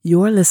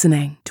You're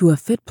listening to a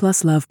Fit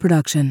Plus Love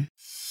production.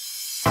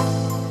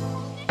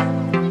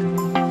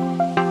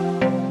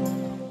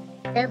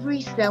 Every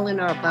cell in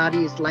our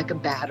body is like a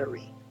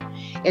battery.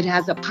 It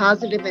has a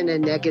positive and a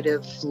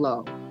negative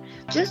flow,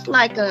 just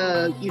like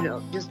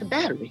just a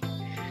battery.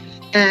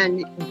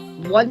 And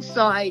one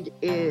side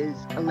is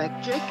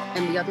electric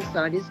and the other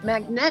side is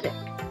magnetic.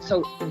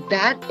 So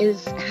that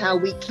is how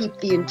we keep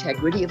the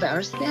integrity of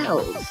our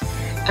cells.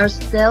 Our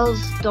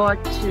cells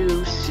start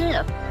to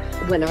shift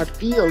when our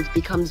field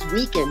becomes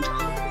weakened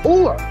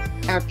or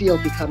our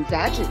field becomes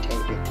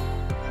agitated.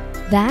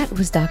 That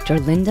was Dr.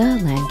 Linda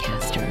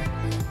Lancaster.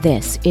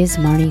 This is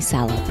Marnie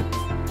Salop.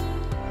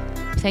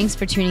 Thanks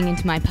for tuning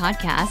into my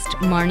podcast,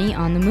 Marnie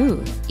on the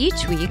Move.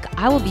 Each week,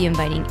 I will be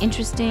inviting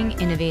interesting,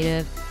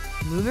 innovative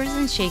movers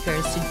and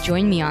shakers to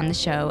join me on the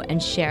show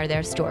and share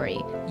their story.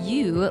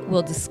 You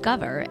will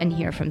discover and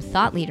hear from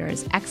thought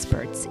leaders,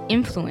 experts,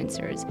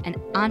 influencers, and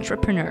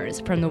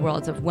entrepreneurs from the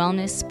worlds of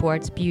wellness,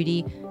 sports,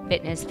 beauty,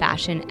 fitness,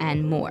 fashion,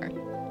 and more.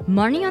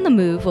 Marnie on the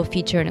Move will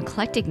feature an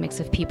eclectic mix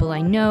of people I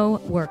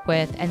know, work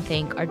with, and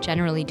think are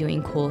generally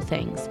doing cool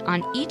things.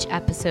 On each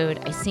episode,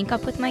 I sync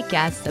up with my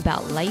guests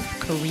about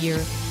life,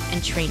 career,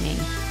 and training,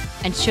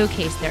 and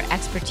showcase their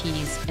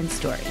expertise and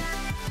story.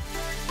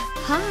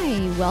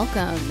 Hi,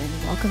 welcome,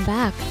 and welcome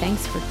back.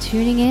 Thanks for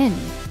tuning in.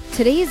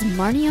 Today's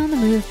Marnie on the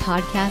Move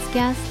podcast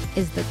guest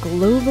is the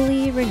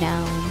globally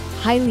renowned,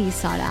 highly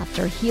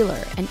sought-after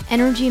healer and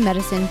energy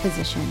medicine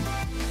physician,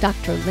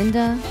 Dr.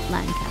 Linda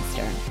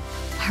Lancaster.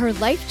 Her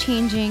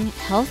life-changing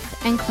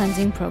health and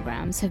cleansing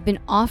programs have been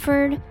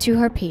offered to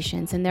her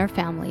patients and their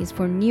families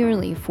for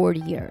nearly 40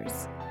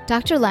 years.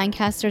 Dr.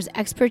 Lancaster's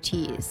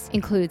expertise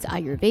includes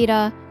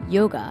Ayurveda,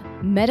 yoga,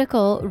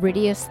 medical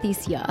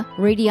radiesthesia,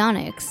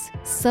 radionics,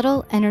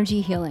 subtle energy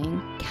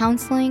healing,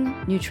 counseling,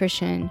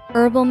 nutrition,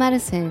 herbal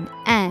medicine,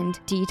 and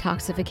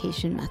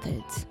detoxification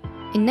methods.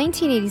 In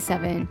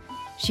 1987,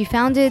 she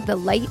founded the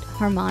Light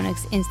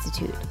Harmonics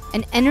Institute,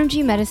 an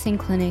energy medicine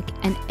clinic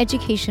and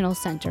educational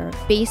center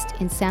based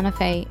in Santa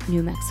Fe,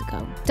 New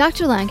Mexico.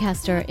 Dr.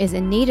 Lancaster is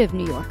a native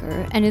New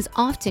Yorker and is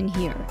often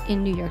here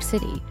in New York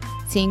City,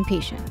 seeing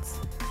patients.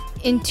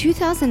 In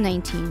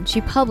 2019,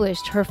 she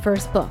published her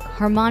first book,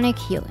 Harmonic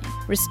Healing: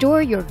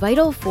 Restore Your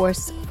Vital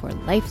Force for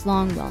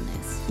Lifelong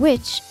Wellness,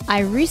 which I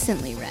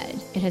recently read.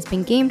 It has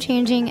been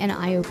game-changing and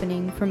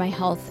eye-opening for my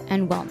health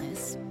and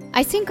wellness.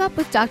 I sync up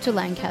with Dr.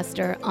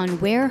 Lancaster on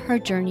where her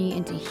journey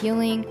into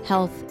healing,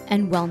 health,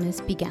 and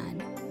wellness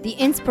began, the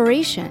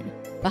inspiration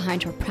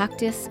behind her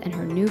practice and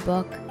her new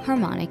book,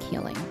 Harmonic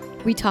Healing.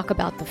 We talk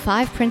about the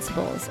 5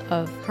 principles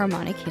of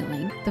harmonic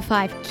healing, the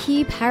 5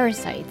 key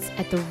parasites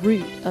at the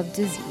root of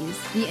disease,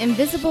 the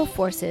invisible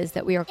forces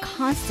that we are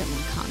constantly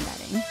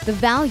combating, the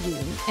value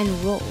and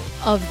role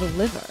of the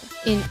liver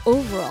in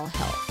overall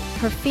health,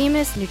 her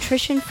famous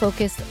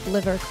nutrition-focused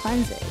liver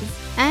cleanses,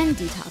 and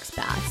detox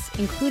baths,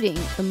 including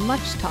the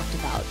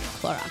much-talked-about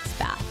Clorox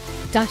bath.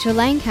 Dr.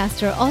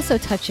 Lancaster also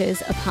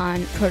touches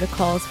upon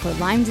protocols for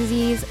Lyme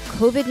disease,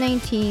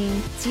 COVID-19,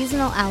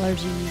 seasonal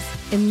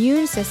allergies,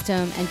 immune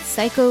system and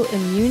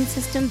psycho-immune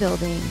system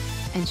building,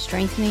 and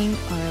strengthening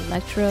our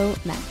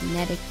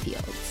electromagnetic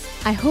fields.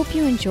 I hope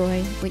you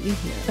enjoy what you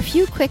hear. A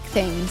few quick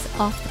things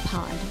off the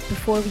pod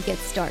before we get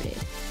started.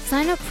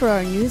 Sign up for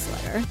our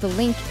newsletter. The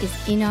link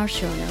is in our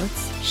show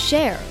notes.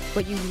 Share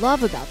what you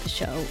love about the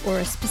show or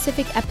a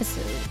specific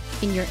episode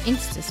in your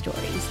Insta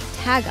stories.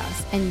 Tag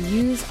us and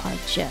use our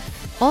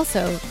GIF.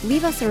 Also,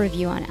 leave us a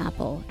review on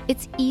Apple.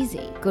 It's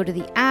easy. Go to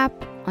the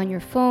app on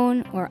your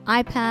phone or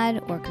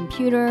iPad or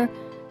computer,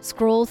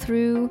 scroll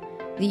through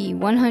the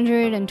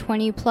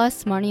 120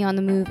 plus Marnie on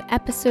the Move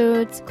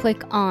episodes,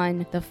 click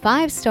on the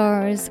 5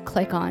 stars,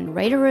 click on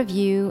write a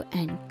review,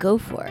 and go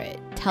for it.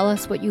 Tell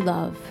us what you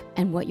love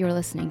and what you're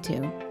listening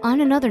to.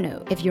 On another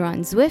note, if you're on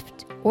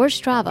Zwift or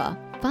Strava,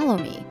 follow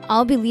me.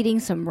 I'll be leading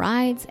some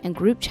rides and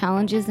group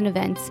challenges and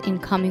events in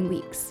coming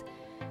weeks.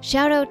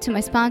 Shout out to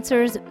my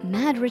sponsors,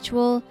 Mad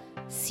Ritual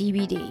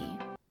CBD.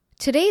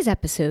 Today's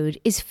episode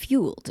is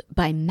fueled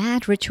by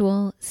Mad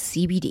Ritual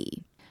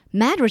CBD.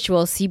 Mad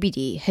Ritual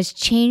CBD has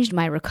changed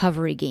my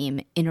recovery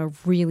game in a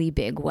really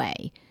big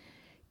way.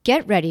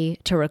 Get ready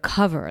to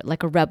recover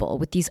like a rebel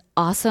with these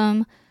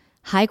awesome,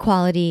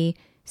 high-quality,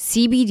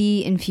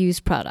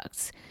 CBD-infused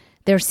products.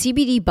 Their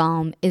CBD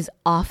balm is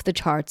off the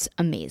charts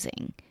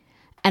amazing.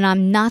 And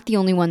I'm not the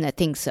only one that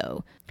thinks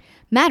so.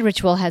 Mad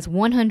Ritual has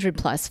 100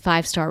 plus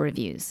 5-star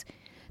reviews.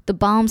 The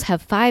balms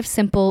have 5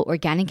 simple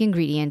organic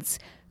ingredients: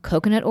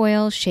 coconut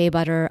oil, shea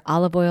butter,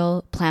 olive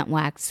oil, plant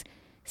wax,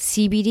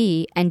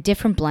 CBD, and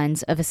different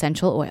blends of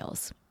essential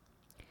oils.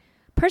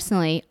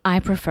 Personally, I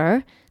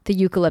prefer the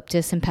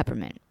eucalyptus and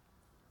peppermint.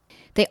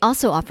 They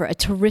also offer a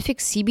terrific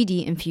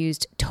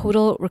CBD-infused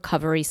total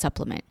recovery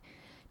supplement.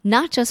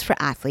 Not just for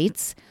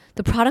athletes,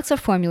 the products are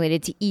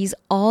formulated to ease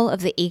all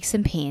of the aches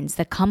and pains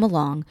that come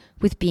along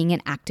with being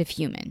an active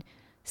human.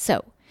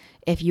 So,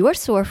 if you are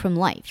sore from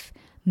life,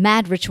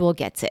 Mad Ritual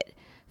gets it.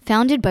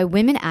 Founded by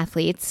women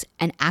athletes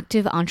and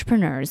active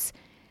entrepreneurs,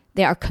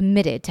 they are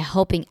committed to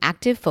helping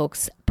active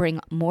folks bring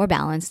more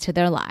balance to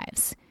their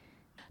lives.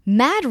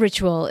 Mad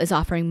Ritual is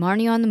offering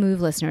Marnie on the Move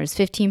listeners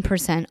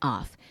 15%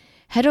 off.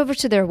 Head over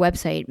to their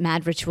website,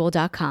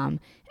 madritual.com,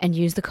 and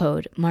use the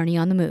code Marnie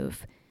on the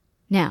Move.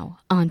 Now,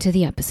 on to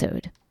the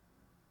episode.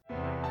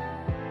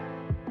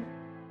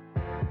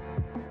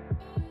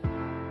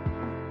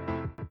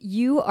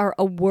 You are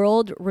a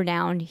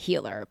world-renowned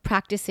healer,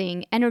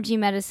 practicing energy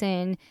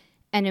medicine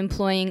and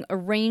employing a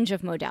range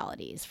of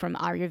modalities, from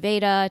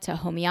Ayurveda to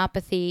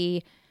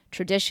homeopathy,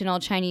 traditional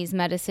Chinese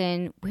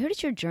medicine. Where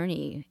did your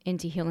journey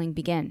into healing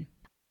begin?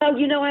 Well,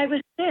 I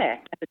was sick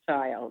as a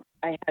child.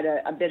 I had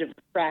a bit of a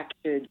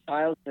fractured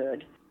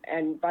childhood.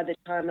 And by the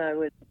time I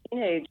was a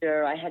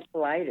teenager, I had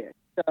colitis.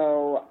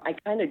 So I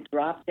kind of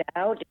dropped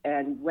out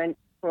and went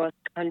cross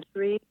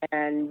country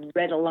and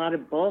read a lot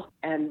of books.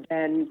 And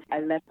then I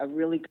left a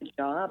really good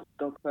job to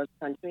go cross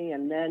country.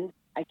 And then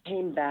I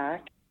came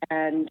back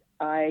and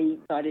I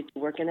started to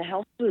work in a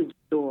health food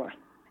store.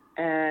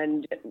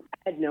 And I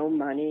had no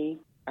money.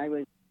 I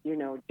was,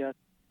 just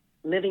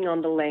living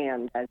on the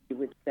land, as you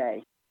would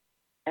say.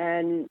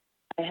 And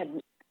I had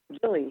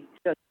really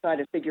just tried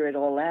to figure it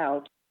all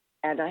out.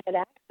 And I had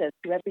access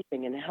to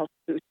everything in a health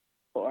food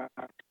store.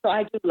 So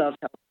I do love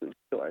health food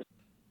stores.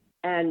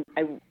 And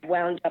I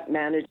wound up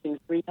managing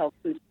 3 health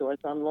food stores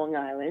on Long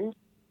Island.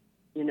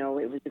 It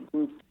was a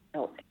group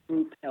health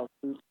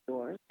food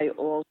store. I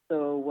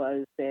also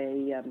was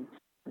a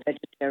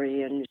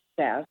vegetarian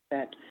chef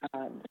at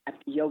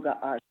the yoga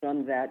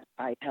ashram that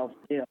I helped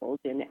build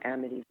in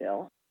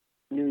Amityville,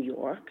 New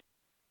York.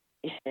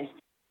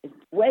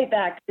 Way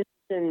back, this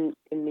is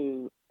in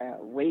the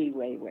way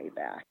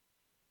back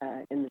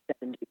in the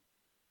 70s.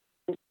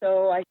 And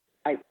so I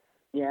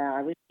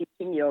was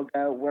teaching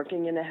yoga,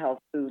 working in a health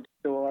food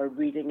store,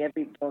 reading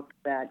every book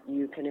that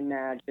you can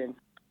imagine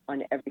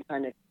on every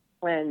kind of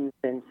cleanse.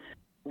 And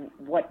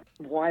why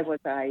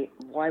wasn't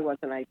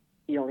I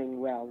feeling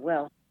well?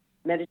 Well,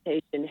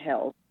 meditation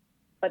helped,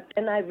 but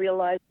then I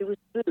realized it was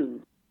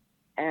food,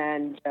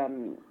 and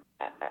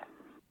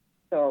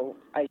so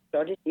I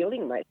started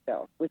healing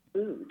myself with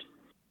food.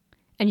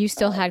 And you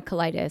still had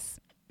colitis?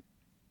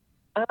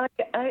 I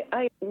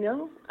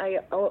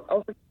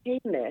overcame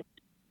it.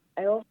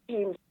 I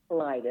overcame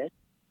colitis,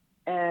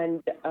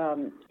 and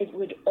it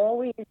would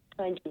always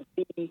kind of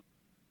be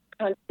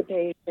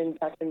constipation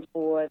back and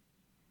forth.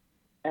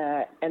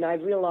 And I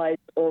realized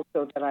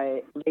also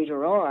that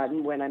later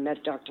on, when I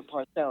met Dr.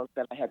 Parcells,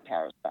 that I had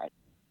parasites.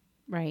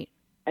 Right.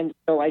 And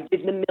so I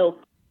did the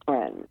milk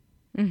cleanse.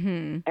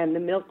 Mm-hmm. And the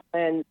milk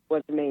cleanse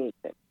was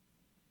amazing.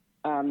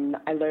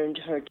 I learned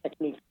her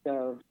techniques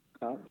of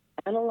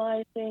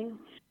analyzing,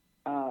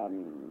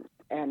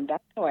 and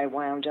that's how I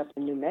wound up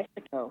in New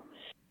Mexico,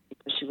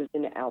 because she was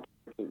in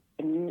Albuquerque.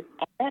 And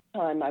at that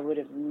time, I would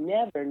have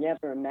never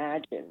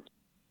imagined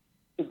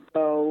to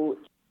go,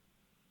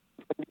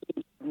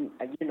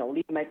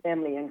 leave my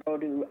family and go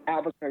to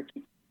Albuquerque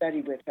to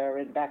study with her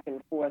and back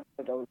and forth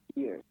for those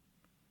years.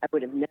 I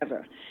would have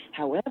never.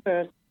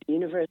 However, the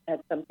universe had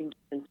something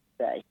different to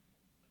say.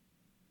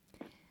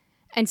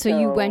 And so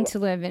you went to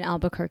live in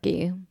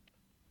Albuquerque.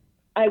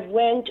 I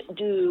went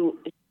to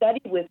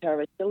study with her. I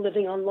was still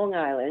living on Long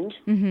Island.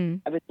 Mm-hmm.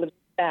 I was living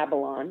in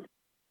Babylon.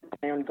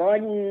 My own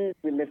gardens.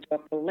 We lived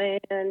off the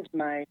land.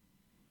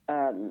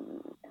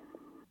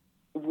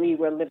 We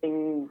were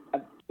living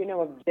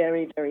a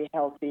very, very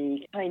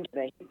healthy kind of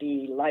a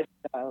hippie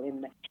lifestyle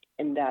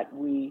in that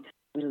we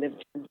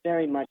lived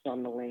very much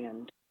on the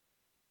land.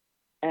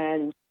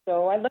 And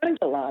so I learned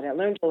a lot. I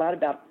learned a lot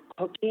about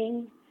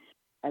cooking.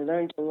 I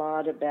learned a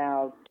lot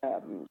about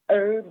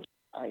herbs.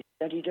 I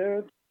studied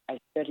herbs. I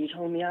studied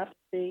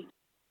homeopathy.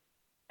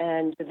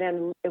 And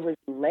then it was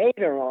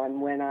later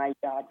on when I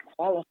got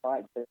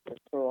qualified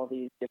for all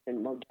these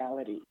different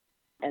modalities.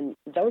 And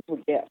those were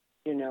gifts,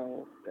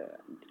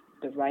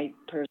 the right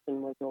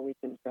person was always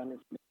in front of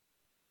me.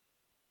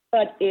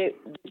 But the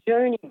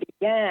journey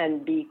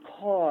began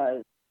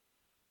because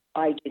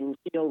I didn't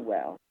feel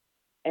well.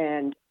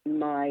 And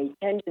my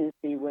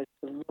tendency was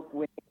to look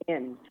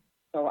within.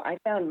 So I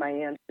found my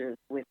answers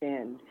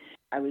within.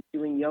 I was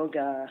doing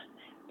yoga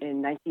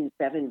in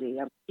 1970.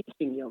 I was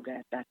teaching yoga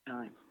at that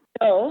time.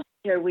 So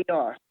here we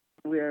are.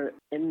 We're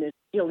in this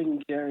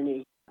healing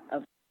journey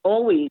of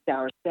always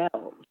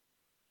ourselves.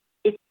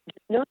 There's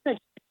no such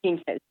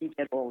thing as you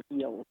get all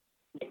healed.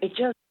 It's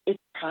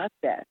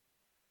process.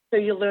 So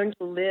you learn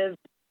to live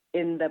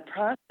in the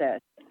process,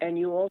 and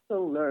you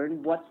also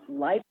learn what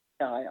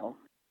lifestyle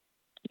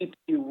keeps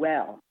you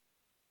well.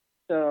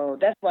 So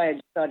that's why I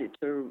decided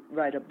to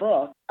write a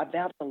book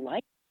about the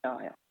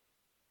lifestyle,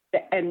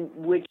 and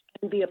which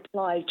can be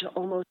applied to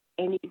almost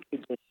any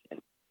condition.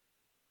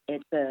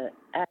 It's an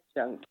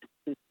adjunct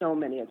to so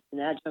many. It's an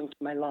adjunct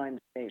to my Lyme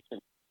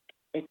patient.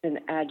 It's an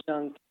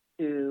adjunct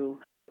to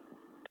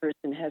a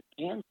person has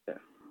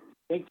cancer.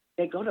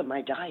 They go to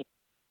my diet.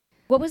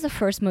 What was the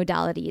first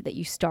modality that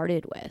you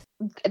started with?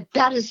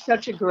 That is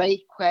such a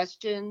great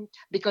question,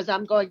 because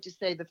I'm going to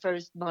say the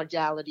first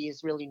modality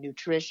is really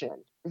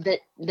nutrition. The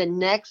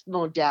next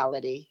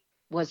modality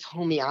was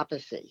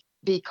homeopathy,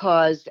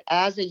 because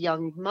as a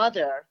young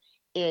mother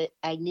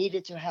I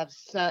needed to have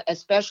some,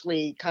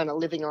 especially kind of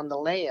living on the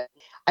land,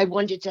 I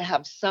wanted to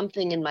have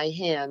something in my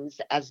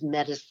hands as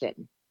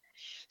medicine.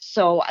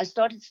 So I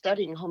started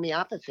studying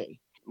homeopathy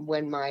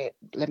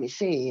let me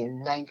see, in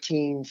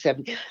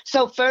 1970.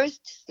 So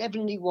first,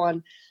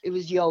 71, it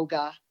was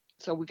yoga.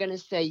 So we're going to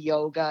say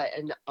yoga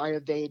and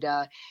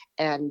Ayurveda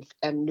and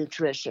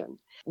nutrition.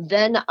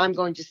 Then I'm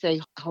going to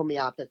say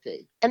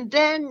homeopathy. And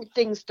then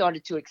things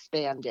started to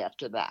expand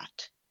after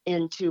that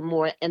into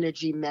more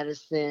energy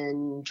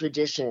medicine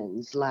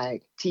traditions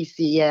like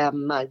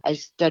TCM. I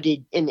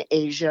studied in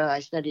Asia. I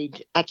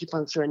studied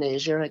acupuncture in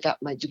Asia. I got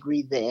my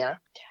degree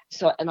there.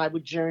 So, and I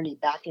would journey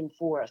back and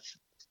forth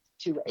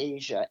to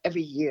Asia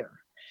every year,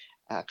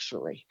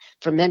 actually,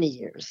 for many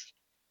years.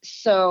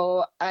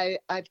 So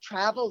I've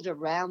traveled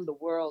around the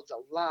world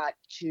a lot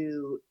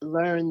to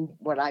learn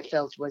what I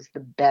felt was the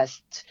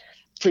best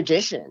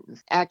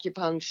traditions: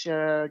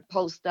 acupuncture,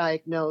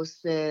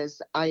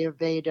 post-diagnosis,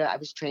 Ayurveda. I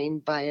was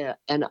trained by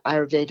an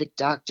Ayurvedic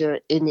doctor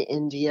in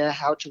India,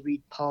 how to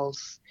read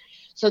pulse.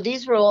 So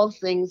these were all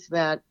things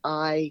that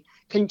I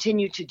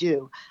continue to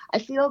do. I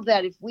feel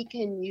that if we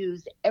can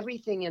use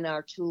everything in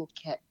our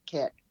toolkit,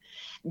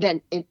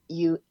 then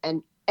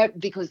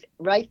because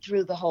right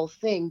through the whole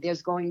thing,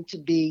 there's going to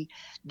be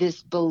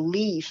this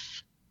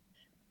belief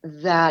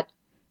that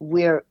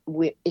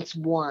it's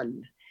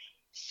one.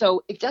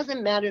 So it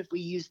doesn't matter if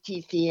we use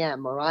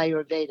TCM or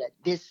Ayurveda.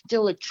 There's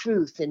still a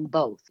truth in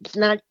both. It's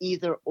not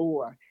either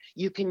or.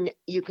 You can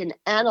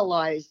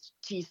analyze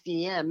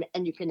TCM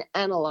and you can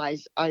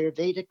analyze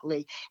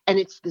Ayurvedically, and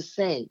it's the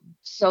same.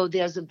 So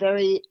there's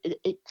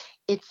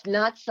it's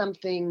not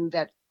something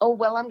that, oh,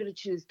 well, I'm going to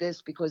choose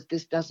this because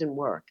this doesn't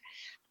work.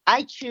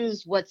 I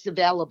choose what's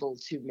available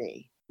to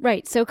me.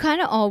 Right. So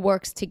kind of all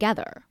works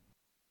together.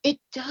 It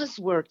does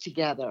work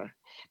together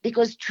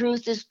because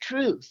truth is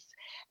truth.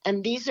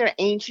 And these are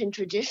ancient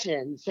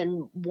traditions,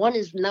 and one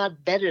is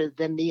not better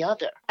than the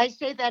other. I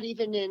say that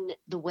even in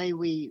the way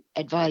we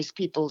advise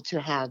people to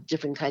have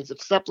different kinds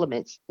of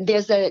supplements.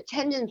 There's a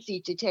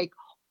tendency to take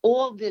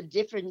all the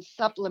different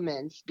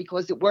supplements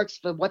because it works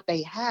for what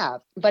they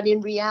have. But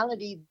in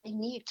reality, they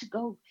need to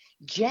go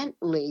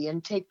gently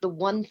and take the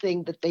one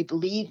thing that they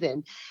believe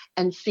in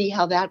and see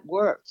how that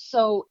works.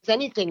 So if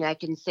anything I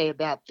can say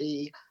about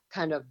the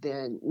kind of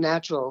the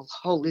natural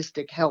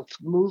holistic health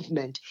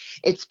movement,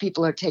 it's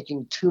people are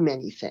taking too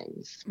many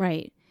things.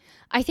 Right.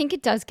 I think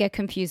it does get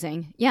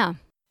confusing. Yeah.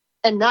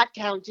 And not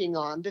counting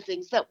on the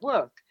things that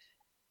work.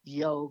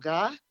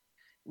 Yoga,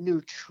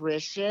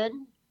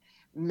 nutrition,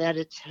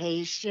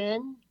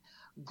 meditation,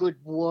 good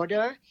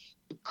water,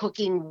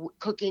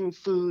 cooking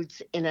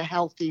foods in a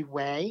healthy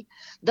way.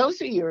 That's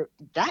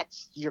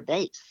your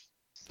base.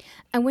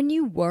 And when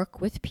you work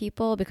with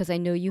people, because I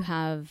know you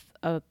have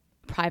a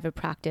private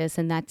practice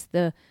and that's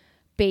the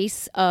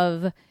base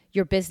of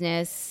your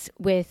business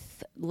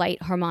with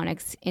Light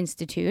Harmonics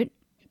Institute,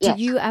 yes.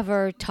 Do you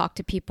ever talk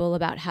to people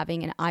about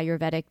having an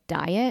Ayurvedic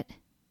diet?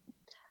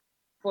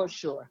 For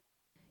sure.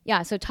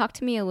 Yeah, so talk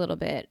to me a little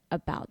bit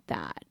about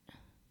that.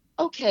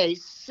 Okay,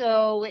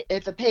 so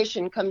if a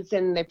patient comes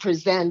in, they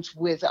present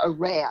with a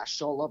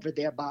rash all over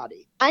their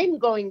body, I'm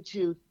going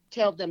to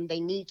tell them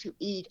they need to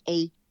eat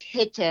a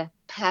pitta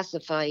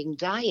pacifying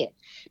diet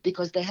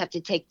because they have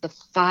to take the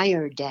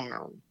fire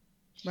down.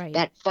 Right.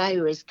 That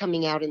fire is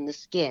coming out in the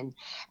skin.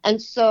 And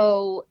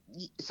so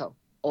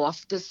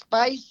off the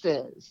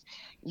spices,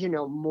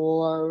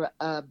 more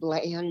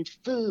bland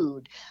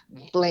food.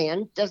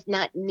 Bland does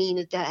not mean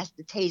it has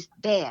to taste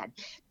bad.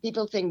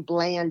 People think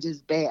bland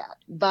is bad,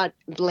 but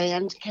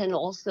bland can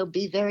also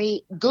be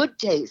very good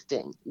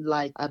tasting,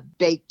 like a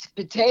baked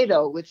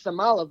potato with some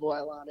olive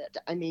oil on it.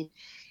 I mean,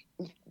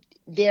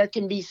 there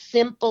can be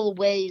simple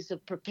ways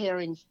of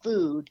preparing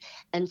food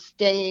and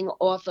staying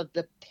off of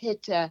the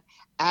pitta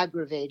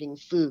aggravating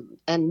food.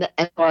 And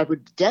I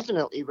would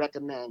definitely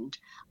recommend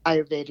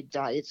Ayurvedic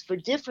diets for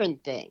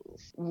different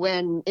things.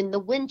 When in the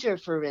winter,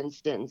 for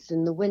instance,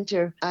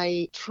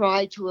 I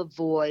try to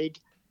avoid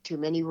too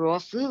many raw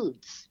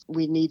foods.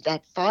 We need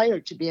that fire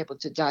to be able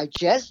to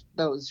digest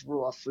those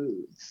raw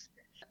foods.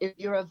 If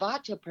you're a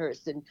Vata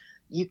person,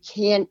 you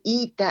can't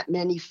eat that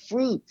many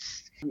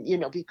fruits,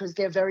 because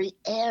they're very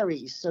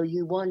airy. So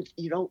you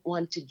don't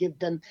want to give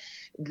them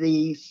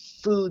the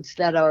foods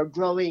that are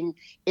growing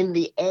in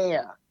the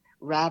air.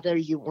 Rather,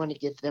 you want to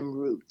give them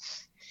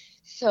roots.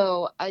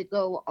 So I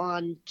go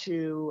on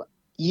to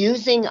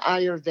using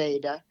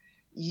Ayurveda,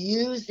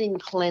 using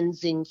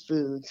cleansing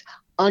foods,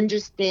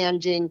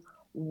 understanding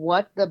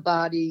what the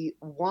body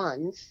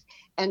wants,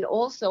 and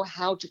also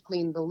how to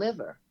clean the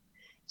liver.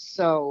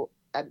 So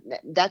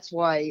that's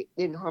why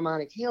in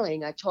harmonic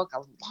healing, I talk a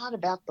lot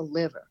about the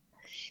liver,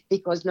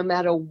 because no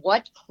matter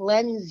what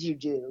cleanse you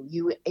do,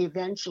 you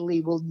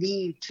eventually will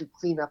need to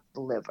clean up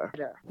the liver.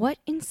 What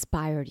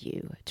inspired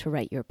you to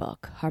write your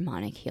book,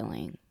 Harmonic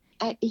Healing?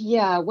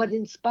 What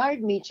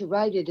inspired me to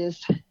write it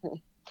is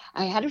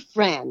I had a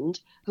friend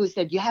who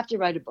said, you have to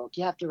write a book.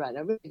 You have to write.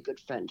 A really good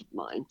friend of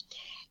mine,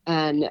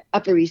 an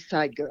Upper East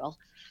Side girl.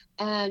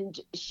 And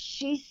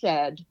she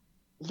said,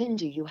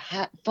 Linda, you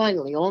have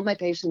finally, all my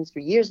patients for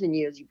years and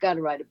years, you've got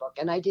to write a book.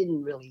 And I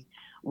didn't really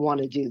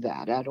want to do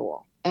that at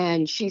all.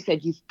 And she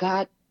said, you've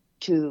got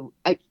to,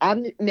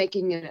 I'm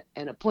making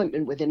an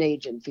appointment with an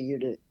agent for you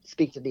to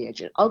speak to the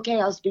agent. Okay,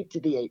 I'll speak to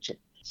the agent.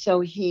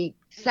 So he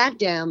sat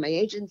down, my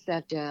agent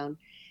sat down,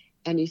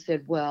 and he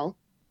said, well,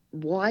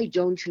 why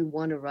don't you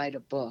want to write a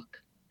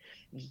book?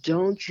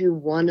 Don't you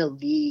want to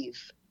leave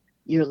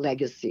your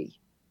legacy?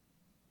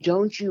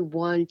 Don't you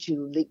want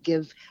to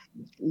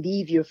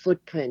leave your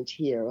footprint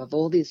here of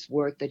all this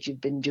work that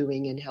you've been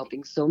doing and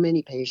helping so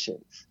many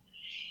patients?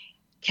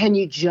 Can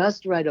you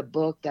just write a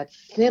book that's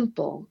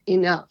simple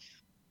enough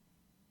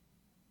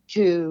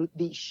to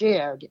be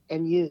shared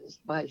and used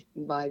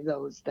by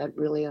those that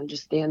really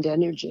understand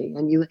energy?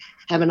 And you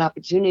have an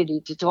opportunity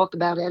to talk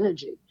about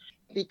energy.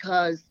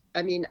 Because,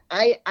 I mean,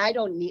 I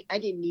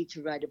didn't need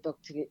to write a book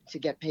to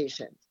get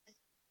patients.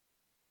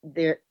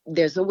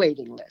 There's a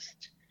waiting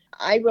list.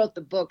 I wrote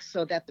the book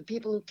so that the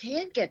people who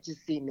can't get to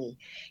see me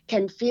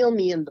can feel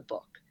me in the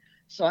book.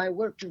 So I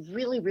worked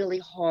really, really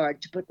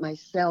hard to put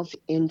myself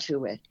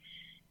into it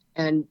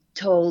and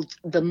told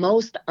the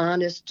most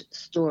honest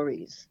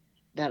stories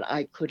that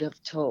I could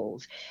have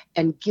told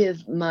and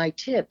give my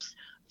tips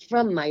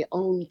from my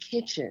own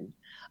kitchen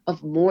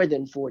of more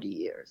than 40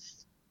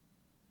 years.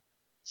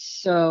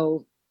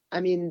 So,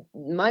 I mean,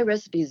 my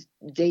recipes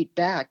date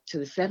back to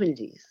the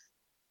 70s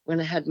when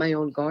I had my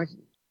own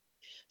garden.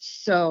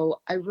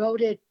 So I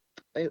wrote it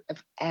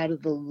out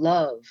of the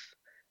love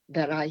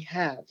that I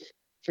have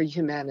for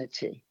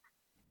humanity.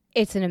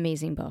 It's an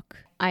amazing book.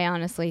 I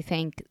honestly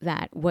think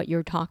that what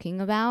you're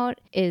talking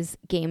about is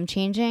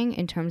game-changing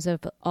in terms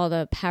of all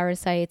the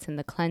parasites and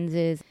the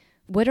cleanses.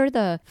 What are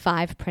the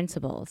 5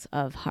 principles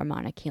of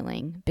harmonic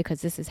healing?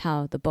 Because this is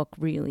how the book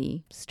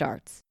really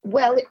starts.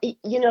 Well,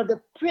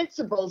 the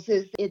principles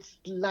it's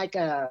like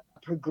a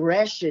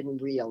progression,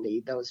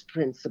 really, those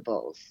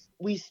principles.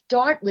 We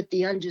start with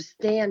the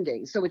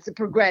understanding. So it's a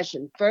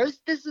progression.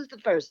 First, this is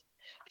the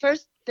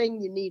first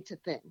thing you need to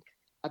think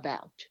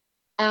about.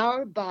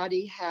 Our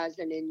body has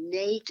an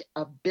innate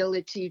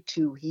ability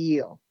to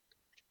heal.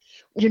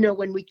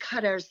 When we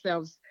cut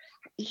ourselves,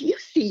 you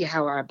see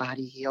how our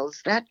body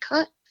heals that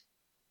cut.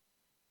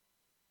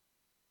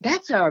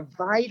 That's our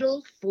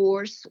vital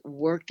force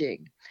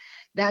working.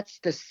 That's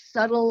the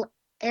subtle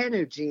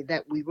energy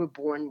that we were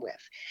born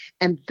with.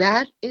 And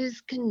that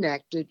is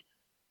connected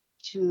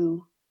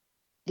to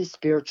the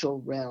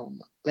spiritual realm.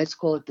 Let's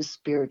call it the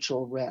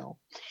spiritual realm.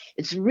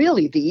 It's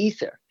really the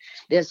ether.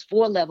 There's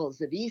 4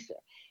 levels of ether.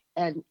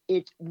 And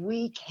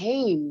we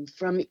came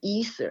from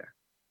ether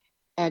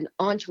and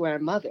onto our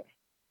mother.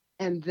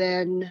 And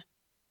then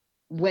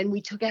when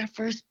we took our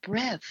first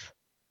breath,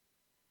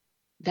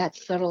 that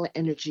subtle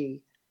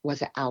energy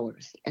was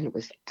ours, and it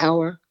was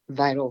our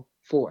vital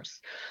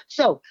force.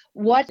 So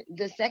what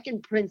the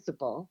second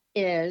principle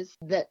is,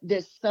 that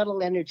this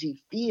subtle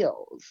energy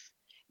fields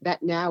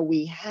that now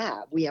we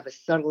have a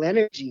subtle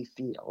energy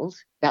field.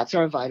 That's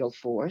our vital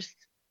force.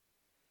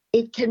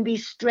 It can be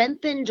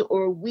strengthened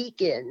or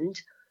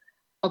weakened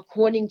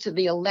according to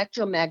the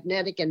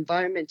electromagnetic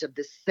environment of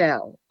the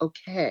cell.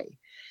 Okay,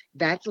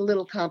 that's a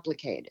little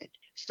complicated.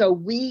 So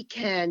we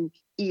can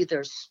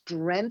either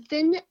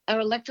strengthen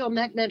our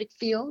electromagnetic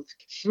fields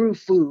through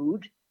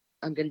food.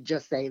 I'm going to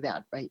just say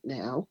that right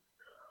now.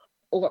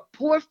 Or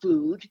poor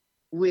food,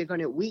 we're going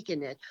to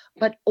weaken it.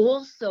 But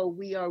also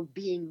we are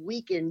being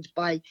weakened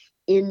by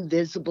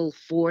invisible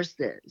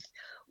forces,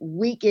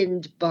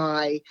 weakened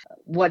by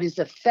what is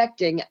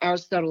affecting our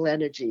subtle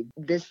energy.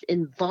 This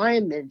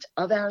environment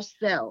of our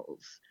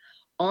cells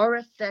are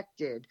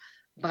affected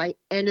by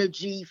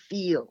energy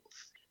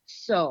fields.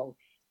 So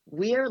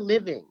we're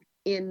living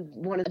in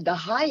one of the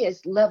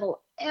highest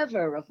level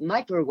ever of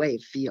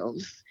microwave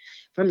fields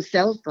from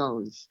cell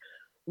phones.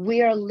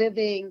 We're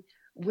living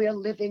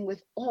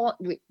with all,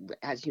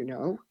 as you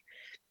know,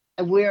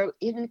 we're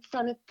in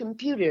front of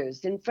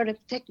computers, in front of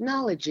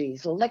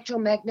technologies,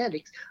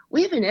 electromagnetics.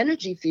 We have an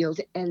energy field,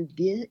 and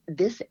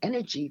this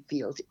energy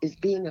field is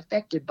being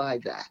affected by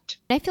that.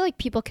 I feel like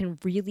people can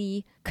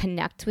really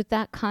connect with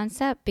that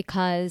concept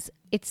because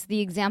it's the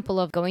example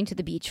of going to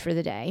the beach for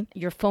the day,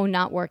 your phone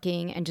not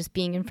working and just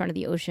being in front of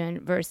the ocean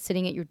versus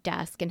sitting at your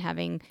desk and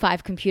having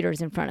 5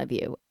 computers in front of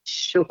you.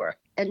 Sure.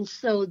 And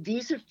so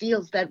these are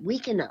fields that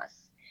weaken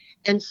us.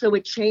 And so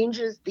it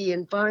changes the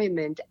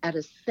environment at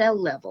a cell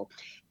level.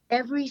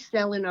 Every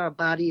cell in our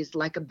body is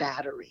like a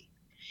battery.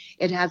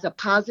 It has a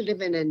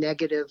positive and a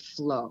negative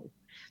flow,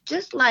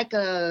 just like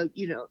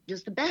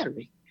just a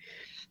battery.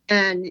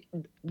 And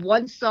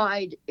one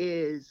side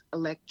is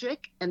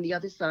electric and the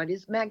other side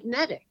is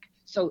magnetic.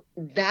 So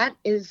that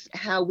is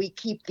how we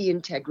keep the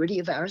integrity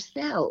of our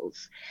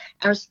cells.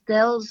 Our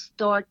cells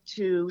start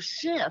to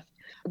shift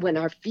when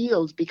our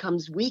field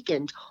becomes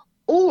weakened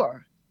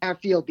or our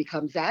field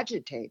becomes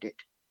agitated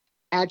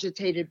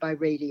by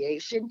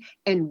radiation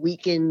and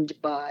weakened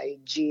by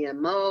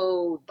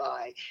GMO,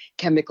 by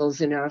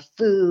chemicals in our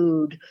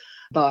food,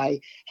 by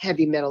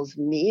heavy metals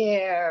in the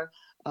air,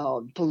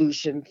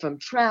 pollution from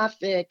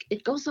traffic.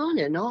 It goes on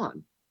and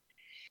on.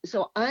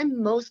 So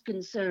I'm most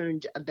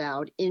concerned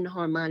about in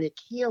harmonic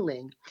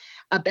healing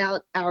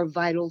about our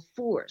vital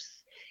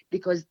force,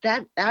 because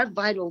that our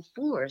vital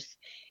force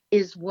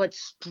is what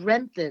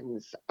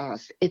strengthens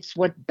us. It's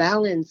what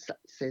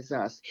balances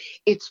us.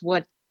 It's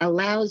what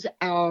allows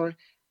our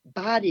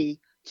body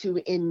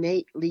to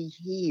innately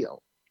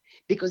heal,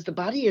 because the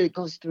body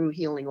goes through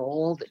healing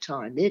all the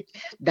time.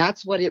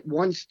 That's what it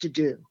wants to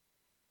do.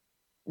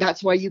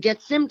 That's why you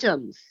get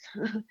symptoms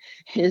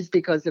is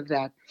because of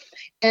that.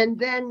 And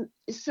then,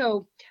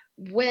 so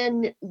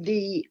when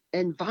the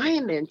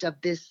environment of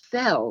this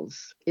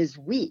cells is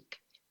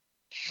weak,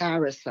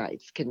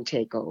 parasites can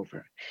take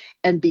over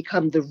and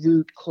become the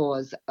root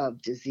cause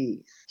of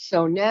disease.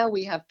 So now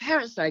we have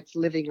parasites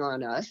living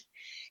on us.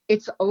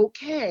 It's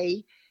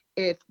okay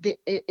if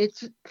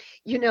it's,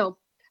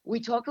 we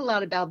talk a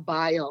lot about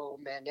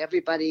biome, and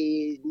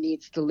everybody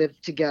needs to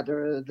live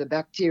together, the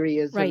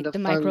bacteria and the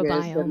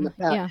fungus microbiome.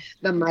 and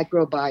the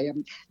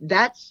microbiome.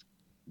 That's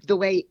the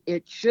way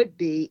it should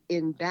be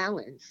in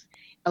balance,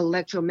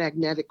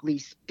 electromagnetically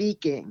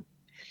speaking.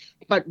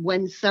 But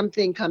when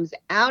something comes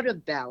out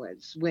of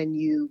balance, when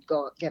you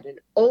get an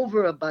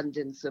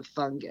overabundance of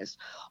fungus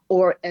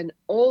or an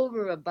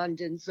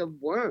overabundance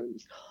of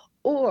worms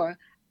or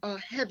a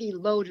heavy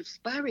load of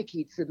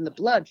spirochetes in the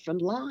blood from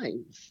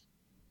Lyme's.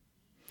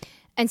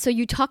 And so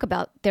you talk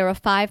about there are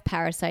 5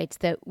 parasites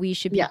that we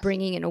should be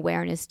bringing an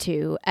awareness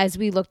to as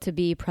we look to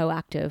be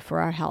proactive for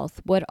our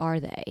health. What are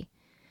they?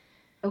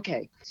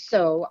 Okay,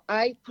 so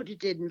I put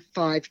it in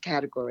 5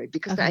 categories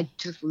because I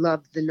just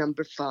love the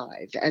number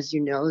 5. As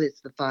you know, it's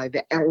the 5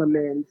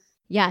 elements.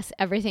 Yes,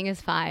 everything is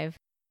 5.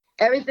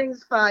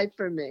 Everything's 5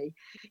 for me.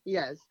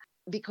 Yes,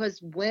 because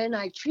when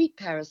I treat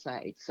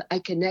parasites, I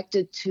connect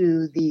it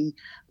to the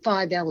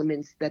 5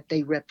 elements that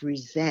they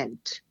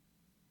represent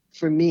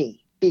for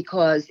me.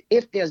 Because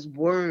if there's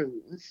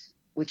worms,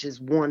 which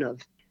is one of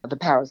the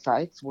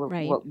parasites,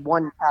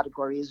 one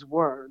category is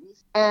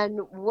worms, and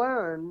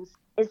worms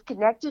is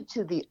connected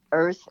to the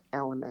earth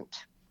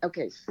element.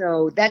 Okay,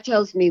 so that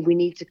tells me we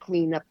need to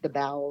clean up the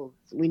bowels.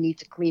 We need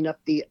to clean up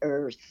the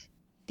earth.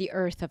 The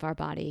earth of our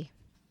body.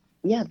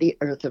 Yeah, the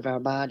earth of our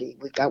body.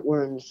 We've got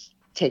worms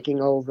taking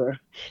over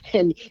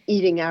and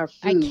eating our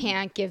food. I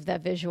can't give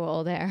that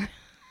visual there.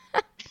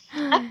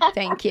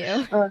 Thank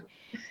you.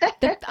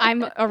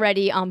 I'm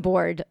already on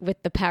board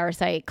with the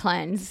parasite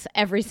cleanse,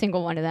 every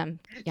single one of them.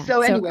 Yeah.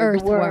 So anyway,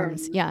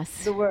 earthworms,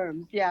 yes. The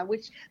worms, yeah,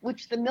 which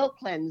the milk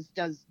cleanse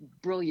does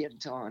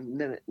brilliant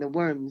on. The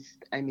worms,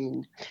 I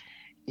mean,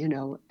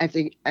 I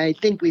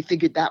think we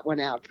figured that one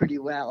out pretty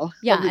well.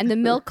 Yeah, and the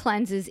milk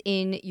cleanse is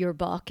in your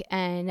book.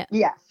 And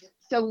yes.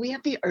 So we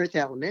have the earth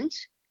element,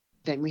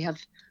 then we have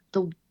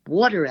the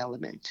water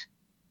element.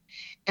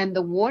 And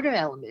the water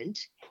element,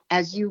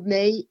 as you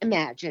may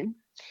imagine,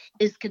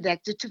 is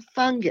connected to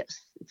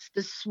fungus. It's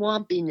the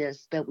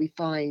swampiness that we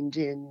find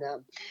in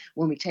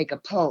when we take a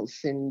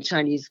pulse in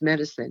Chinese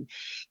medicine.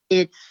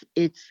 It's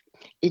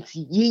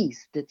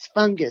yeast, it's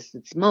fungus,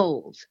 it's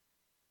mold.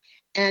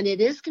 And it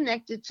is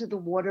connected to the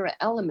water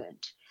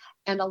element.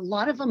 And a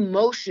lot of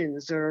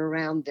emotions are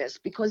around this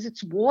because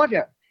it's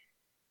water.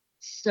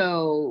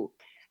 So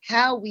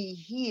how we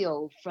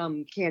heal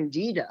from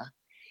Candida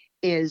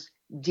is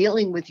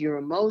dealing with your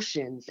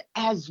emotions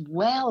as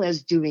well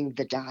as doing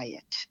the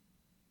diet.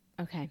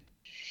 Okay.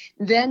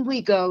 Then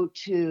we go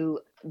to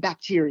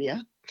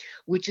bacteria,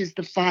 which is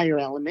the fire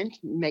element.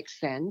 Makes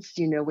sense.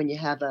 When you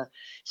have a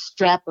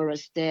strap or a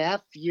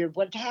staff,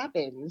 what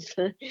happens?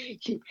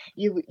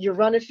 you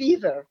run a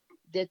fever.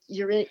 That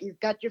you've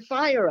got your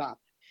fire up.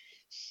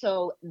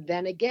 So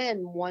then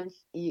again,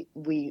 once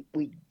we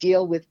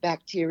deal with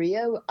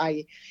bacteria,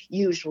 I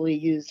usually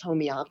use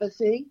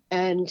homeopathy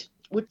and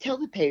would tell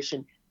the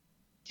patient,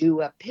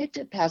 do a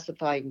pitta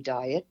pacifying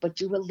diet, but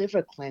do a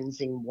liver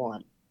cleansing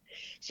one.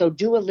 So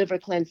do a liver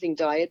cleansing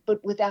diet,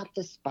 but without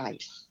the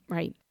spice.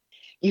 Right.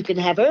 You can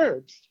have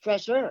herbs,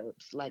 fresh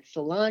herbs like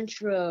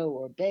cilantro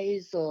or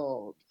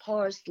basil,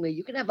 parsley.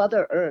 You can have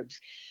other herbs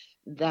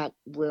that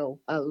will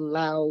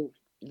allow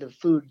the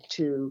food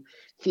to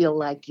feel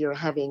like you're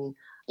having,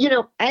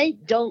 I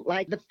don't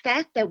like the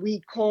fact that we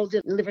called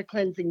it liver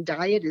cleansing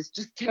diet is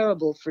just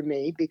terrible for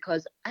me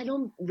because I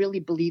don't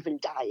really believe in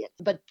diet.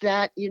 But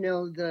that,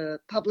 the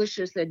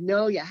publisher said,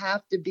 no, you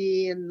have to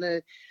be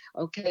in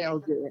okay, I'll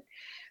do it.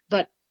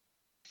 But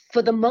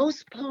for the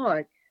most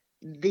part,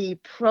 the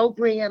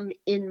program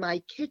in my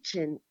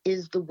kitchen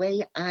is the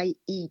way I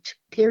eat,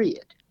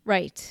 period.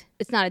 Right.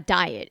 It's not a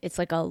diet. It's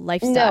like a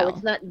lifestyle. No,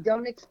 it's not.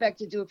 Don't expect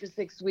to do it for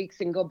 6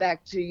 weeks and go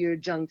back to your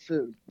junk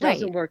food.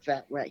 Doesn't work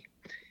that way.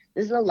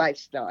 This is a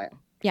lifestyle.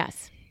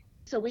 Yes.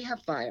 So we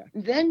have fire.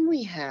 Then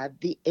we have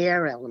the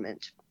air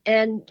element.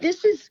 And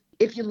this is,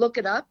 if you look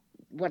it up,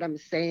 what I'm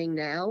saying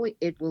now,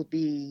 it will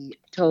be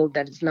told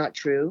that it's not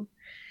true.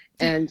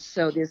 And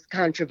so there's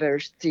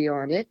controversy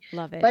on it.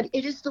 Love it. But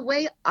it is the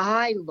way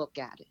I look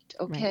at it,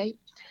 okay?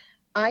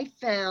 Right. I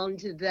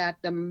found that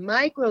the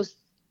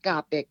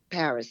microscopic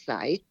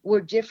parasites were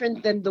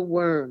different than the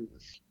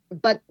worms,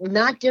 but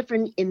not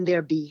different in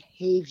their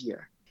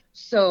behavior.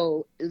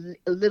 So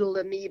little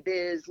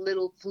amoebas,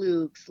 little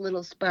flukes,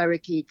 little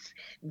spirochetes,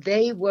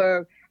 they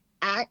were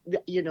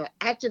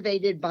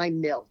activated by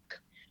milk.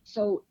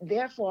 So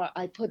therefore,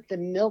 I put the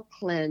milk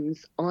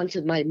cleanse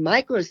onto my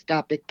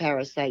microscopic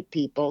parasite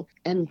people,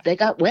 and they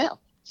got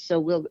well. So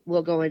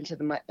we'll go into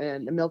the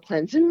milk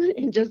cleanse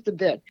in just a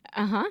bit.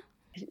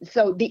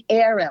 So the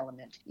air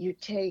element, you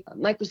take a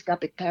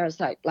microscopic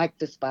parasite like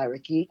the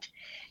spirochete,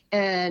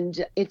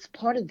 and it's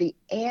part of the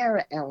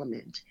air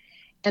element.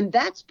 And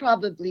that's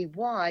probably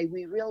why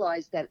we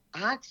realize that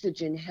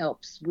oxygen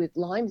helps with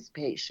Lyme's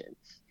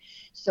patients.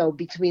 So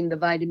between the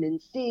vitamin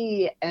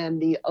C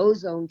and the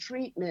ozone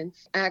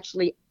treatments,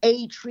 actually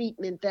a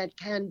treatment that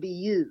can be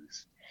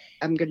used.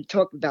 I'm going to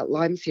talk about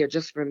Lyme's here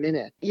just for a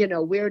minute. You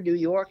know, we're New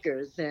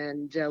Yorkers,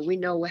 and we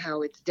know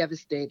how it's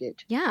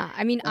devastated. Yeah.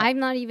 I mean,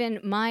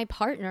 my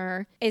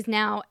partner is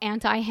now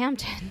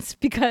anti-Hamptons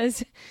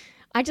because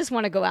I just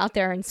want to go out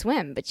there and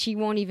swim, but she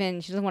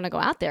doesn't want to go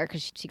out there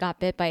because she got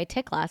bit by a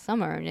tick last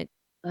summer. And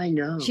I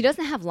know. She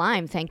doesn't have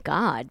Lyme, thank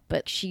God,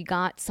 but she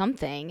got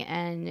something.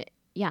 And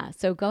yeah,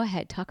 so go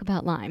ahead, talk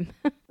about Lyme.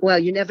 Well,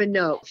 you never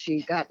know if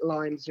she got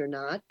Lyme's or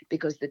not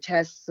because the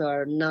tests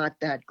are not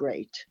that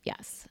great.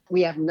 Yes.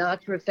 We have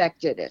not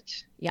perfected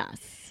it.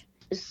 Yes.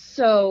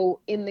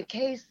 So in the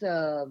case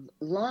of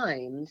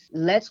Lyme's,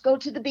 let's go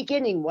to the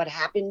beginning. What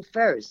happened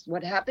first?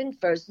 What happened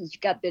first is you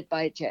got bit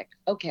by a tick.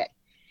 Okay.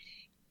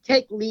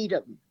 Take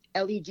Ledum,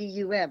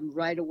 Ledum,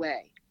 right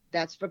away.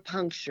 That's for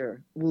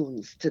puncture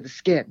wounds to the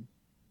skin.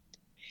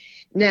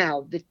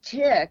 Now, the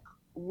tick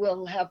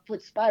will have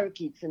put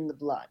spirochetes in the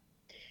blood.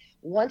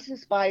 Once the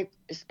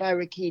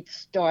spirochetes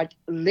start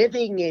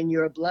living in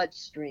your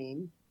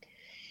bloodstream,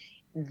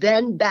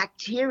 then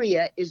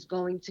bacteria is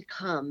going to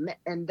come,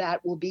 and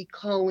that will be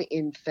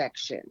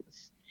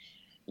co-infections.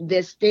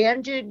 The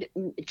standard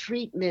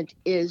treatment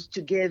is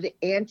to give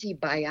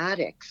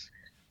antibiotics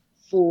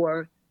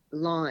for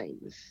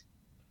Lyme's.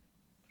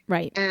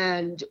 Right.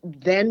 And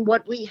then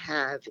what we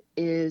have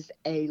is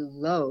a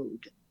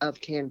load of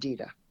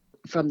candida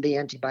from the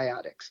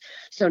antibiotics.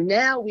 So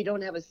now we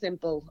don't have a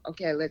simple,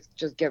 okay, let's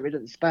just get rid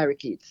of the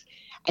spirochetes.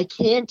 I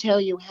can't tell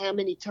you how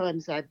many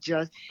times I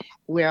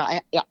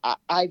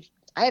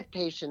have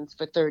patients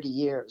for 30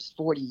 years,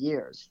 40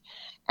 years.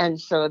 And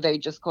so they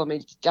just call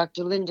me,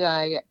 Dr.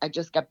 Linda, I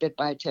just got bit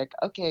by a tick.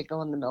 Okay,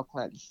 go on the milk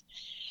cleanse.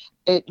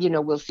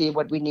 We'll see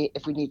what we need,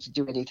 if we need to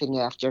do anything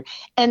after.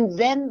 And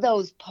then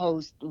those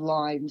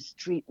post-Lyme's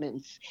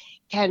treatments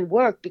can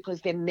work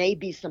because there may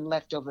be some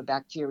leftover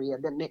bacteria.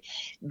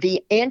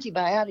 The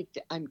antibiotic,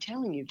 I'm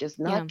telling you, does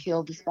not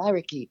kill the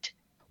spirochete.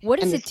 What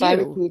does it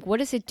do? What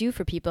does it do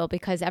for people?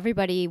 Because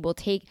everybody will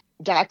take...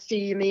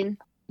 Doxy, you mean?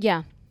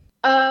 Yeah.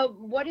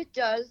 What it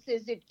does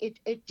is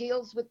it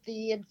deals with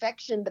the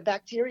infection, the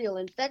bacterial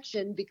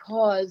infection,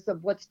 because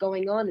of what's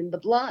going on in the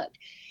blood.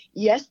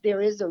 Yes,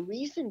 there is a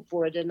reason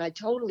for it, and I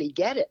totally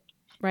get it.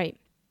 Right.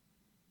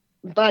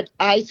 But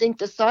I think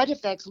the side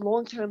effects,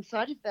 long-term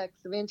side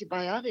effects of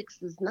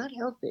antibiotics is not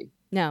healthy.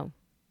 No,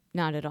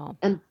 not at all.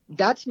 And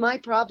that's my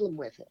problem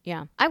with it.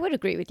 Yeah, I would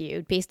agree with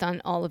you based on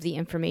all of the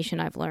information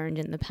I've learned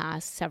in the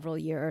past several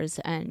years.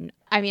 And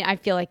I mean, I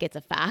feel like it's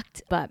a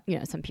fact, but,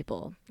 some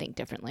people think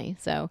differently.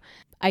 So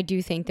I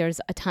do think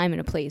there's a time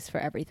and a place for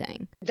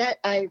everything. That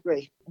I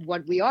agree.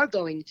 What we are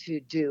going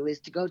to do is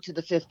to go to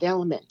the fifth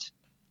element,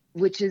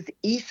 which is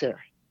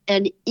ether.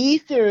 And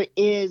ether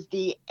is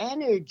the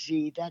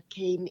energy that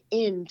came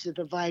into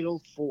the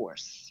vital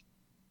force.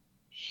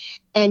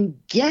 And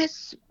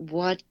guess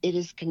what it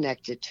is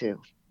connected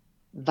to?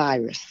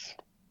 Virus.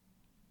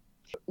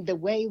 The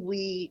way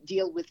we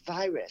deal with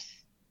virus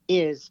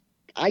is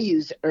I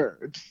use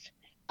herbs,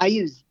 I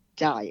use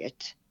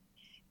diet,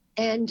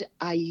 and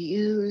I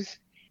use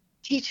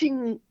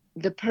teaching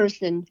the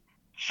person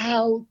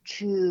how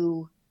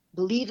to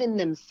believe in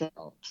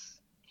themselves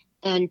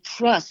and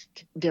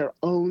trust their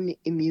own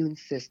immune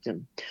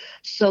system.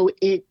 So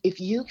if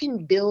you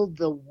can build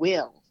the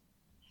will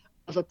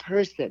of a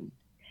person,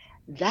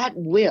 that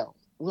will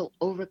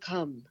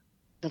overcome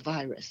the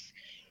virus.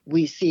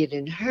 We see it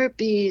in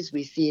herpes,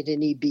 we see it in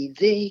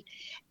EBV,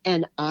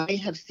 and I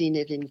have seen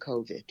it in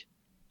COVID.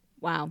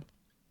 Wow.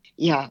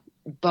 Yeah,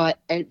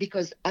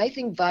 because I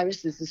think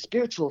virus is a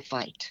spiritual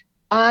fight.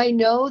 I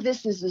know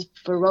this is a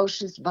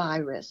ferocious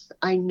virus.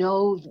 I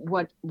know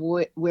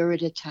where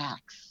it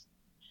attacks.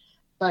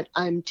 But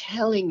I'm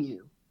telling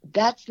you,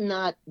 that's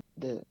not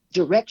the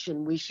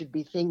direction we should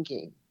be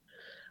thinking.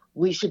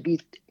 We should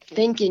be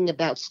thinking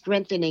about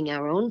strengthening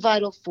our own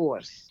vital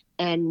force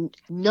and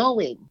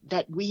knowing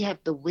that we have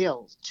the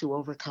will to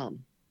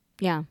overcome.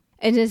 Yeah.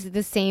 And is it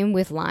the same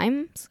with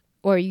Lyme's,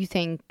 or you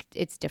think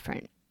it's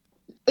different?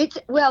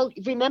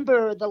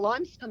 Remember, the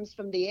Lyme's comes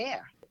from the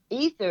air.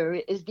 Ether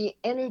is the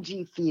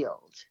energy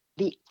field,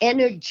 the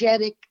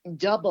energetic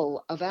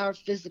double of our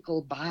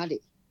physical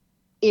body.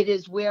 It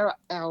is where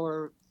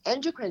our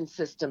endocrine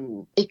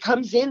system. It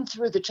comes in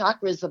through the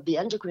chakras of the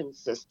endocrine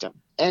system.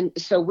 And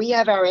so we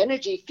have our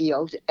energy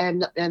field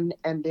and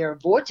there are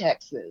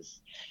vortexes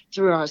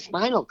through our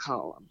spinal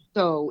column.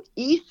 So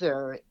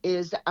ether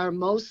is our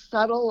most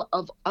subtle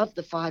of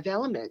the 5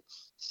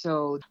 elements.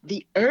 So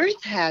the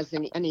earth has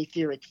an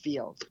etheric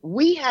field.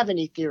 We have an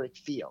etheric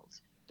field.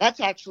 That's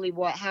actually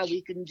how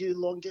we can do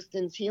long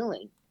distance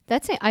healing.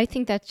 I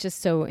think that's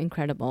just so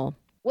incredible.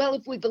 Well,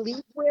 if we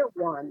believe we're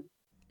one.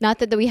 Not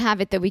that we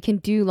have it, that we can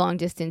do long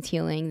distance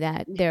healing,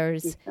 that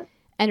there's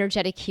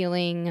energetic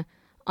healing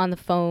on the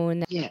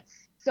phone. Yes.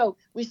 So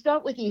we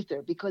start with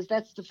ether because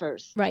that's the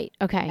first. Right.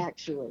 Okay.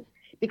 Actually,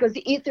 because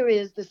the ether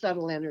is the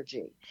subtle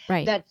energy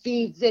that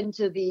feeds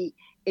into the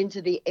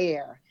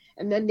air,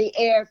 and then the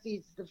air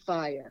feeds the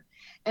fire,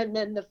 and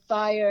then the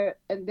fire,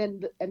 and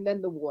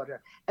then the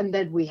water, and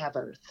then we have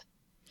earth.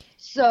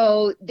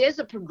 So there's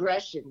a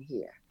progression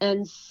here,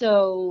 and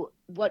so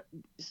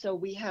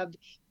we have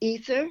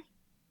ether,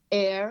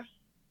 air,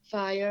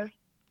 fire,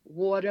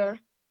 water,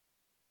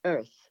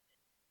 earth.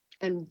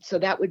 And so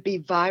that would be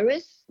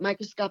virus,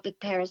 microscopic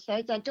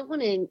parasites. I don't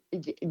want to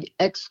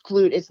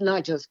exclude, it's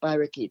not just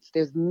virochetes.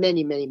 There's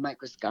many, many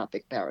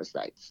microscopic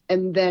parasites.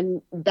 And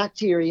then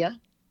bacteria,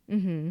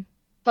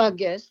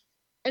 fungus,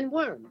 and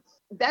worms.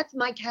 That's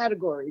my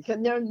categories.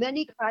 And there are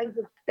many kinds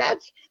of,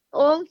 that's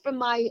all from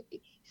my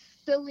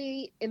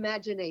silly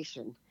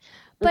imagination.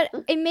 But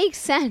it makes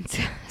sense.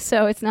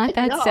 So it's not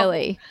that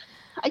silly.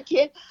 I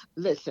can't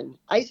listen.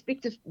 I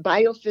speak to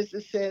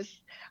biophysicists.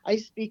 I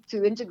speak to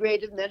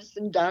integrative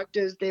medicine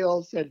doctors. They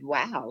all said,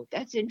 wow,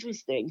 that's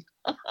interesting.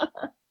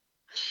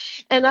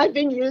 And I've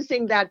been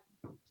using that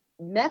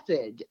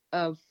method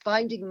of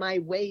finding my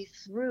way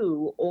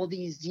through all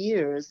these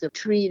years of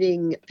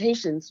treating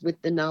patients with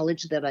the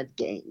knowledge that I've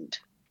gained.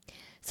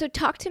 So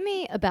talk to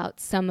me about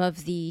some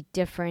of the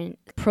different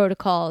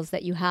protocols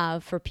that you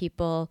have for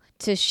people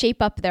to shape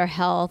up their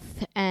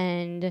health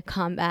and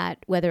combat,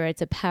 whether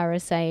it's a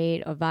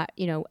parasite or,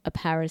 a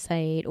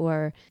parasite,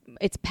 or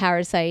it's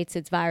parasites,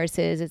 it's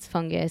viruses, it's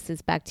fungus,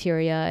 it's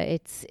bacteria,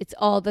 it's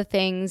all the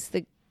things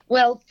that.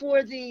 Well,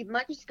 for the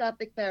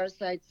microscopic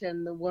parasites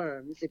and the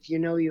worms, if you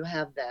know you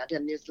have that,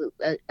 and there's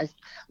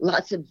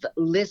lots of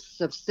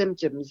lists of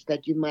symptoms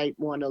that you might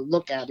want to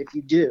look at if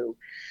you do,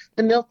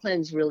 the milk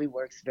cleanse really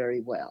works very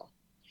well.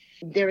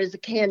 There is a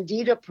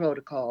Candida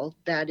protocol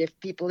that if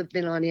people have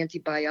been on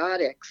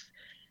antibiotics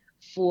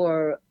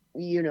for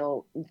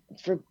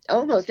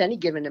almost any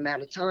given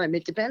amount of time,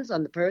 it depends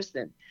on the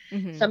person.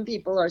 Mm-hmm. Some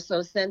people are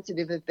so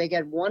sensitive, if they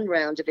get one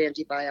round of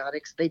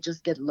antibiotics, they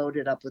just get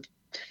loaded up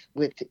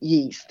with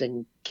yeast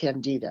and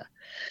candida.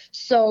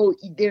 So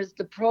there's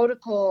the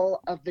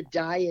protocol of the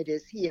diet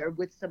is here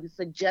with some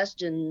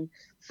suggestions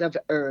of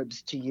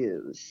herbs to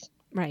use.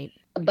 Right.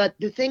 But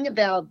the thing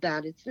about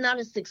that, it's not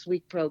a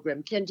 6-week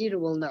program. Candida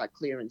will not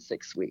clear in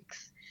 6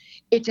 weeks.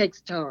 It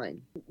takes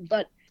time.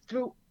 But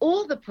through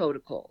all the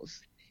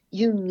protocols,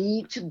 you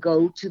need to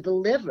go to the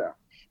liver,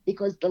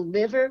 because the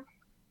liver,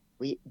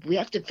 we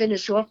have to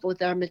finish off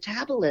with our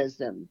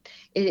metabolism.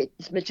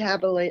 It's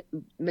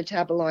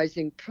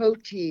metabolizing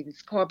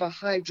proteins,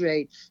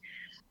 carbohydrates,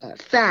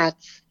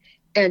 fats,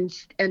 and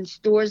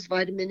stores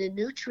vitamin and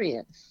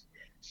nutrients.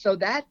 So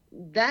that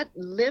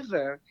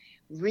liver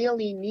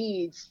really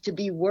needs to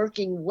be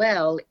working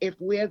well if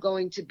we're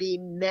going to be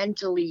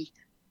mentally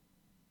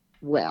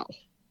well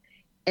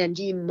and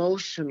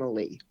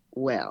emotionally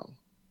well.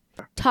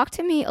 Talk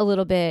to me a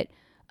little bit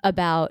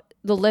about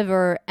the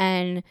liver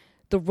and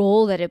the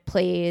role that it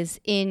plays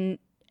in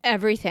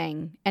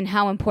everything and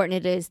how important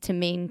it is to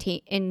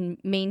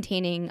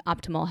maintaining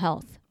optimal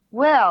health.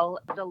 Well,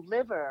 the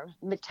liver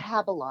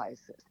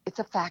metabolizes. It's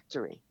a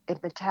factory.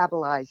 It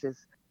metabolizes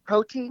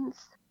proteins,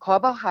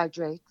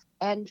 carbohydrates,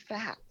 and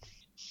fats.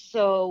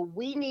 So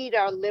we need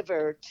our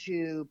liver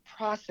to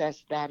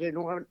process that in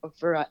order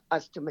for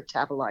us to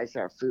metabolize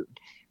our food,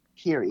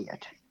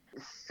 period.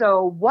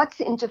 So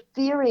what's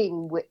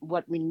interfering with,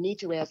 what we need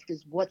to ask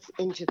is what's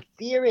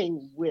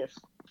interfering with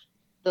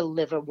the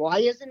liver? Why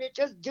isn't it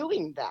just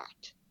doing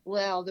that?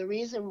 Well, the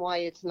reason why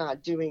it's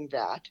not doing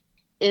that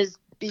is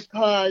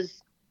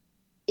because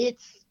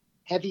it's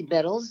heavy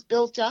metals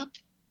built up,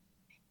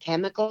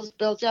 chemicals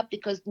built up,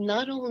 because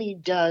not only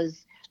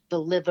does the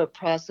liver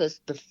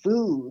process the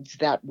foods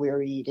that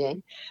we're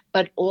eating,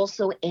 but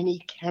also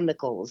any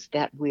chemicals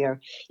that we're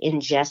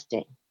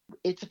ingesting.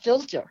 It's a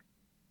filter.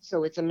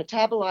 So it's a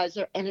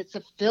metabolizer and it's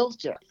a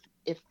filter.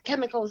 If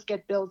chemicals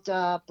get built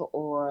up,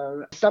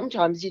 or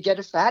sometimes you get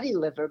a fatty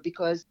liver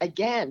because,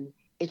 again,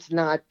 it's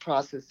not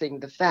processing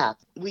the fat.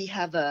 We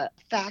have a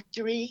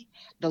factory.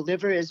 The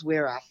liver is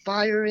where our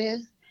fire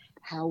is.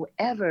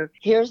 However,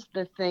 here's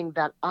the thing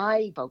that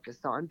I focus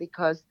on,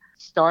 because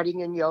starting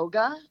in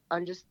yoga,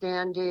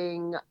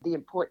 understanding the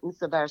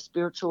importance of our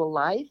spiritual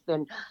life,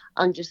 and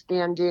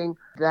understanding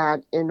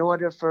that in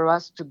order for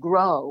us to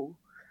grow,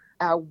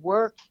 our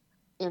work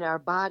in our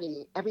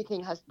body,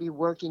 everything has to be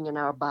working in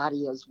our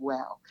body as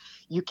well.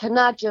 You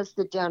cannot just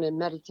sit down and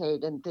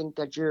meditate and think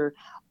that you're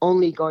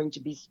only going to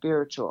be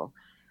spiritual.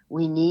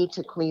 We need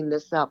to clean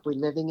this up. We're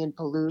living in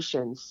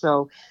pollution.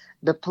 So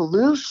the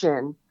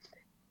pollution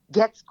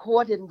gets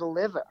caught in the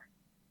liver,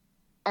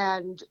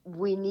 and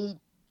we need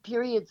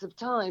periods of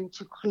time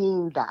to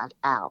clean that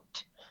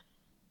out.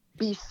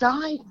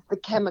 Besides the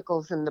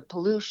chemicals and the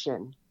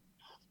pollution,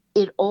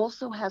 it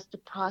also has to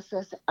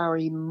process our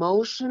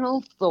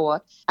emotional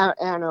thoughts,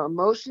 our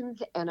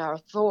emotions and our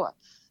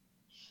thoughts.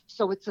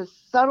 So it's a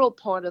subtle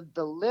part of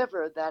the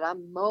liver that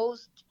I'm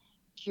most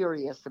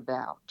curious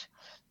about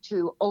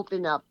to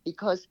open up,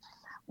 because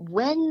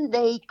when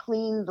they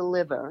clean the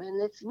liver, and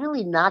it's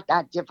really not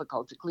that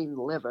difficult to clean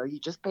the liver, you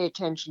just pay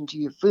attention to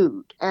your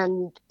food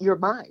and your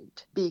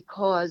mind,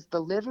 because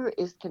the liver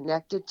is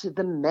connected to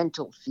the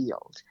mental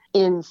field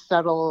in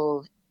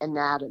subtle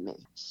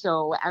anatomy.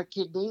 So our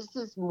kidneys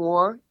is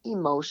more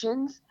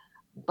emotions,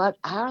 but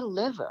our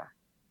liver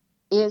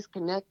is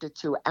connected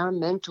to our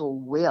mental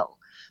will.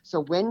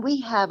 So when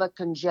we have a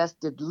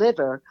congested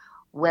liver,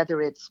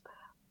 whether it's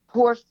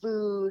poor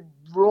food,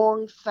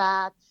 wrong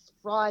fats,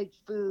 fried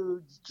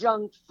foods,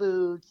 junk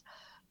foods,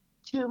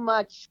 too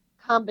much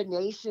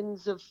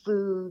combinations of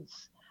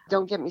foods.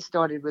 Don't get me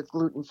started with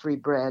gluten-free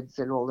breads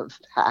and all of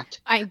that.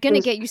 I'm going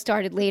to get you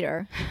started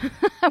later.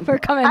 We're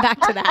coming back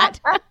to that.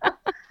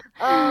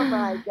 Oh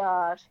my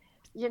gosh.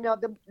 You know,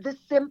 the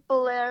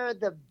simpler,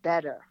 the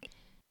better.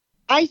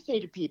 I say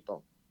to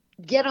people,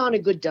 get on a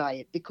good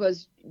diet,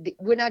 because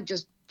we're not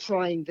just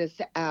trying this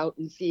out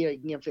and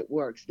seeing if it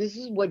works. This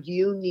is what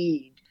you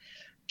need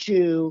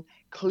to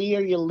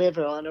clear your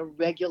liver on a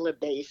regular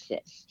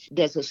basis.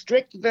 There's a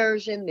strict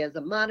version, there's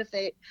a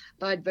modified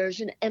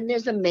version, and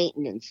there's a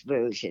maintenance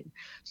version.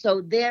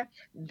 So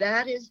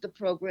that is the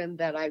program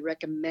that I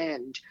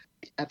recommend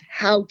of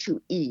how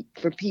to eat,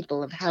 for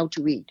people of how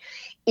to eat.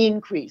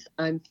 Increase.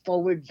 I'm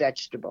forward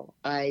vegetable.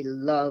 I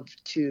love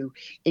to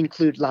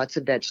include lots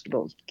of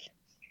vegetables.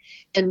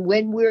 And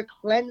when we're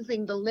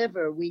cleansing the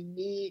liver, we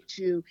need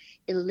to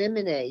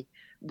eliminate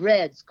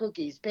breads,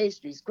 cookies,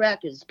 pastries,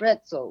 crackers,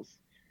 pretzels.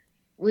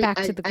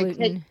 Back to the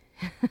gluten.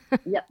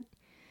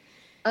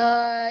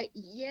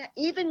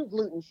 Even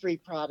gluten-free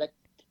product.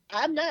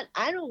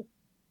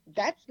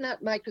 That's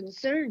not my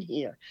concern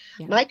here.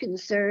 Yeah. My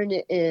concern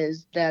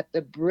is that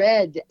the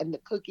bread and the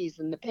cookies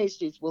and the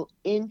pastries will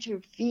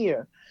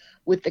interfere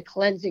with the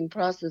cleansing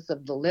process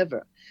of the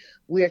liver.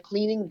 We're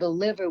cleaning the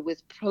liver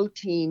with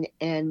protein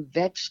and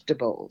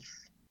vegetables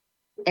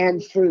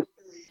and fruits.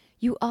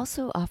 You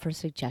also offer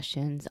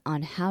suggestions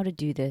on how to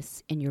do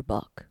this in your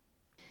book.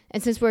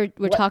 And since we're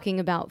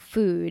talking about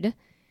food,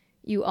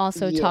 you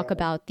also talk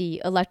about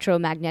the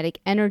electromagnetic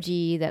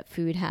energy that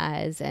food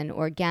has, and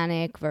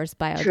organic versus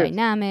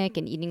biodynamic,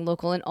 and eating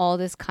local, and all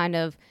this kind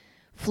of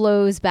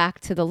flows back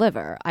to the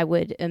liver, I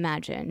would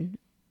imagine.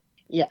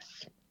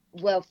 Yes.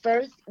 Well,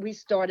 first we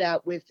start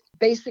out with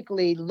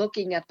basically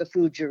looking at the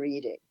food you're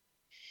eating.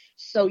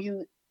 So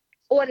you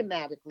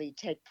automatically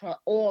take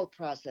all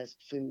processed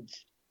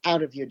foods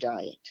out of your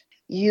diet.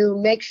 You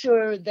make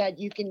sure that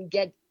you can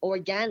get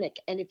organic.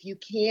 And if you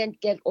can't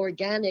get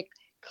organic,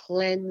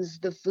 cleanse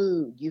the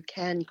food. You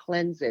can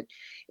cleanse it.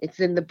 It's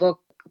in the book,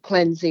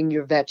 Cleansing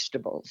Your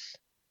Vegetables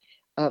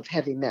of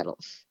Heavy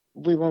Metals.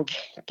 We won't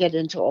get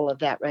into all of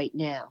that right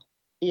now.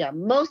 Yeah,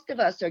 most of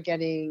us are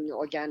getting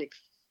organic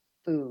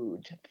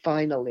food,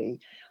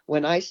 finally.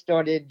 When I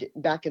started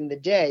back in the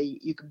day,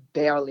 you could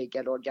barely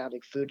get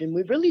organic food. And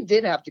we really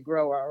did have to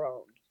grow our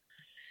own,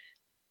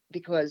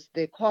 because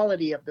the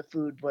quality of the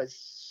food was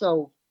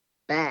so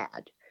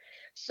bad.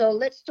 So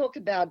let's talk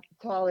about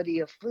quality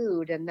of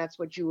food, and that's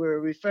what you were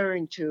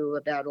referring to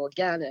about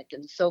organic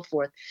and so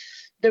forth.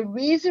 The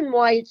reason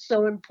why it's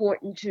so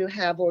important to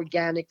have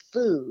organic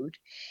food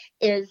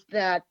is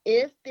that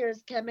if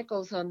there's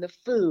chemicals on the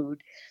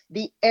food,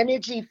 the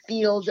energy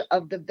field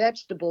of the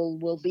vegetable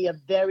will be a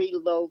very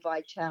low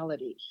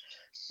vitality.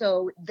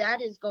 So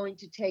that is going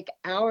to take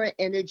our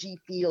energy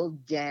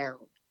field down.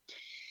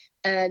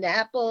 An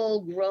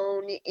apple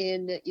grown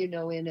in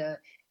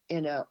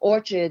a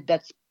orchard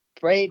that's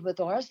sprayed with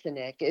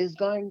arsenic is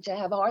going to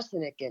have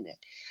arsenic in it.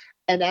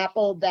 An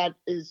apple that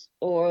is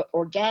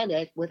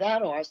organic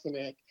without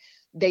arsenic,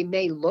 they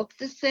may look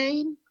the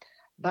same,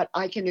 but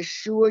I can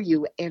assure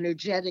you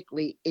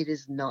energetically it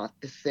is not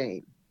the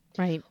same.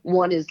 Right.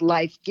 One is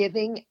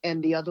life-giving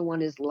and the other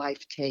one is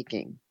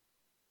life-taking.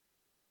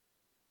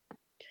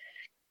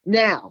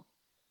 Now,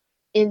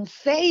 in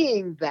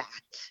saying that,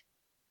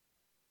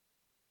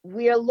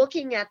 we are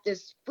looking at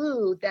this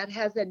food that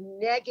has a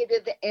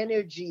negative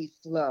energy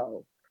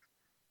flow,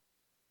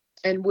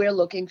 and we're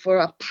looking for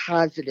a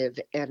positive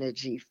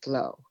energy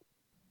flow,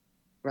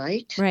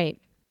 right? Right.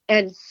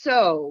 And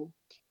so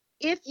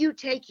if you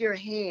take your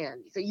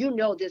hand, so you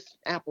know this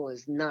apple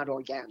is not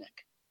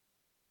organic.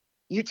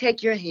 You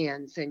take your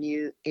hands and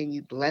you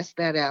bless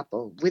that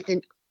apple with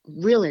a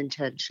real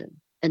intention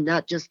and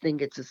not just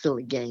think it's a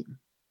silly game.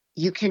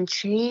 You can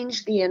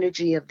change the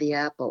energy of the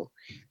apple,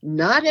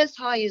 not as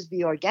high as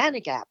the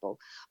organic apple,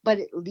 but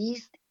at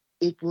least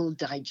it will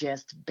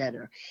digest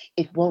better.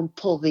 It won't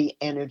pull the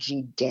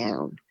energy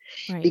down,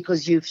 right,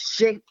 because you've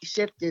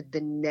shifted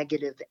the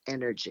negative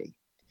energy.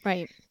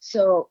 Right.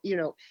 So,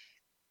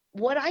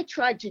 what I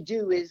tried to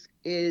do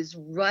is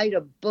write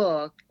a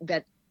book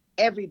that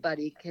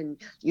everybody can,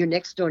 your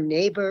next door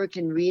neighbor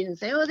can read and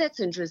say, oh, that's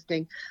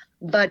interesting.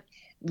 But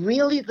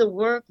really the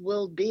work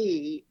will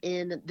be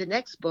in the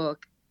next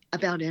book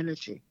about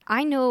energy.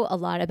 I know a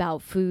lot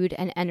about food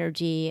and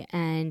energy,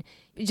 and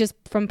just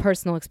from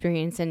personal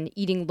experience and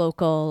eating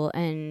local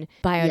and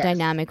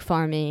biodynamic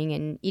farming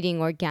and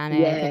eating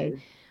organic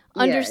and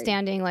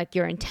understanding like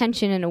your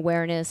intention and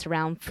awareness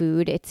around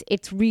food.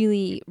 It's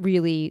really,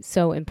 really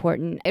so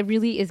important. It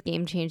really is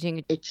game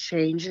changing. It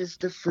changes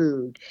the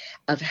food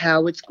of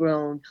how it's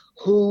grown,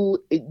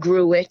 who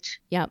grew it,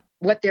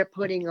 what they're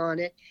putting on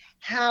it,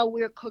 how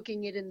we're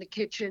cooking it in the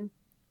kitchen.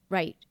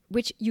 Right.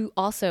 Which you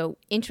also,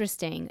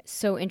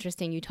 so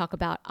interesting. You talk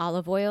about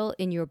olive oil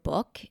in your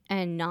book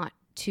and not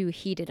to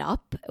heat it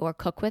up or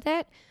cook with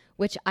it,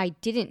 which I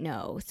didn't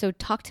know. So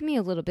talk to me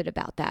a little bit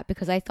about that,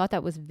 because I thought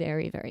that was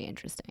very, very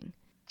interesting.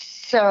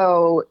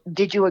 So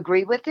did you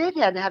agree with it?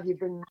 And have you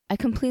been? I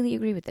completely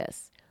agree with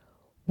this.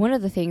 One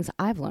of the things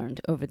I've learned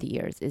over the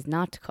years is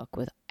not to cook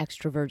with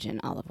extra virgin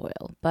olive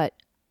oil, but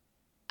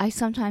I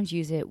sometimes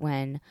use it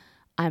when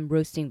I'm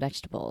roasting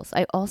vegetables.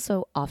 I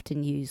also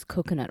often use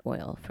coconut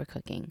oil for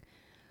cooking.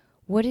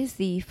 What is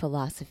the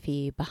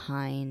philosophy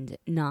behind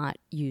not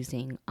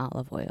using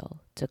olive oil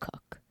to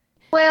cook?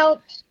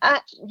 Well,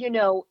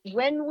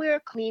 when we're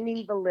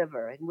cleaning the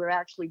liver and we're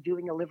actually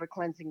doing a liver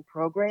cleansing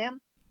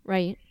program,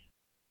 right,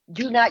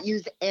 do not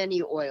use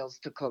any oils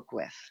to cook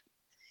with,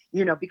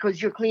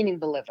 because you're cleaning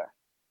the liver.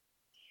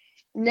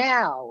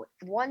 Now,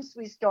 once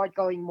we start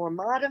going more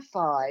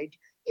modified,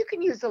 you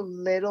can use a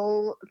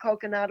little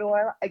coconut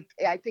oil.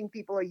 I think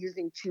people are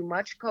using too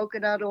much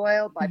coconut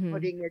oil by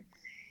putting it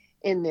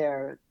in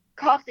their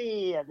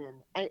coffee, and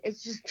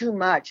it's just too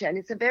much, and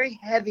it's a very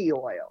heavy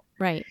oil.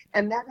 Right.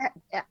 And that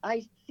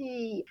I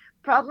see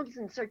problems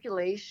in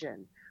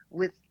circulation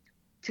with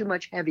too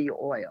much heavy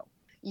oil.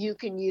 You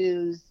can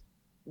use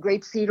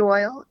grapeseed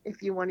oil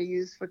if you want to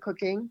use for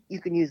cooking.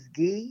 You can use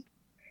ghee,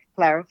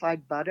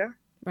 clarified butter.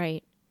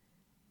 Right.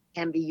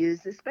 Can be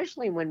used,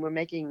 especially when we're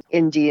making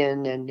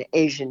Indian and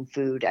Asian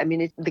food. I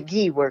mean, the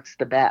ghee works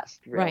the best,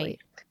 really. Right.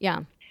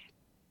 Yeah.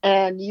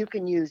 And you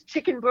can use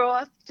chicken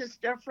broth to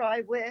stir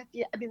fry with.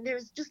 Yeah, I mean,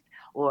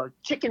 or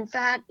chicken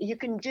fat. You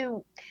can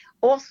do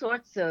all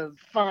sorts of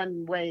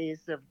fun ways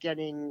of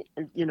getting,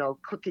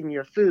 cooking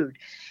your food.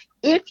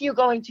 If you're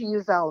going to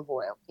use olive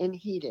oil in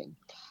heating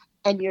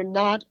and you're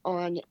not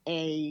on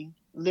a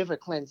liver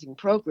cleansing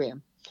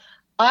program,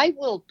 I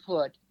will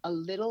put a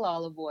little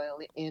olive oil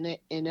in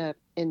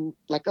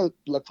like a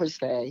Le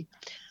Creuset,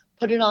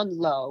 put it on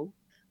low,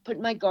 put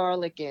my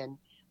garlic in,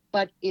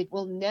 but it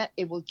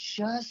will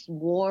just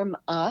warm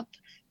up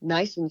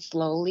nice and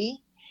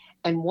slowly.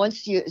 And as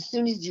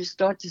soon as you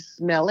start to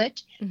smell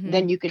it,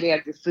 then you can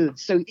add your food.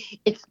 So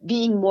it's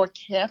being more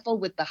careful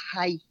with the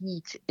high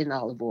heat in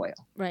olive oil.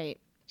 Right.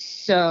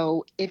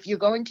 So if you're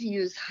going to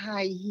use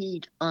high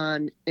heat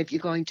if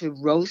you're going to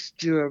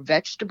roast your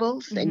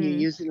vegetables and you're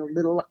using a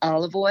little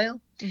olive oil,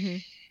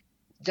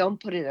 don't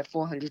put it at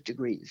 400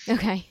 degrees.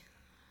 Okay.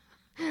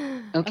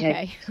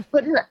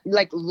 Put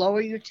it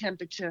lower your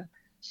temperature,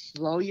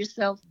 slow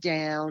yourself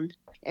down,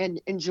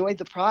 and enjoy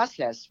the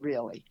process,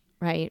 really.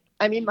 Right.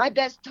 I mean, my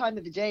best time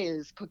of the day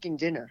is cooking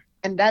dinner.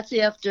 And that's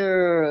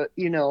after,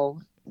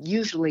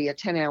 usually a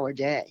 10-hour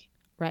day.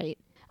 Right.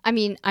 I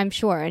mean, I'm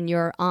sure, and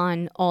you're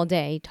on all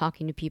day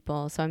talking to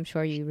people, so I'm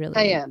sure you really...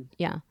 I am.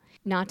 Yeah.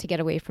 Not to get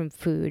away from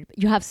food.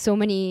 You have so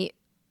many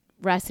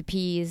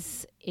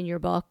recipes in your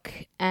book,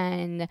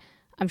 and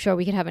I'm sure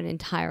we could have an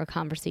entire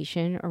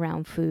conversation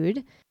around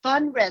food.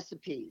 Fun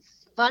recipes.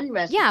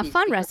 Yeah,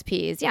 fun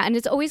recipes. Yeah, and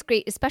it's always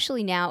great,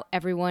 especially now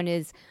everyone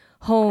is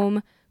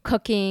home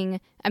cooking.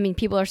 I mean,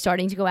 people are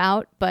starting to go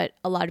out, but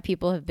a lot of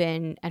people have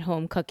been at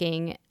home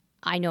cooking.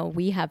 I know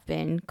we have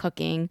been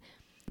cooking.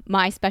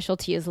 My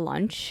specialty is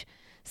lunch.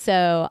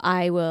 So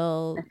I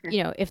will,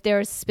 if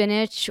there's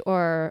spinach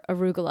or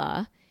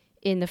arugula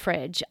in the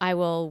fridge, I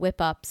will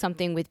whip up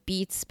something with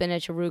beets,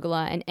 spinach,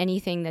 arugula, and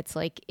anything that's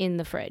like in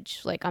the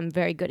fridge. Like I'm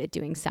very good at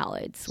doing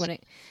salads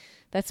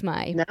that's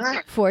my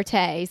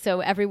forte.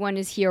 So everyone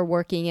is here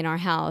working in our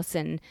house,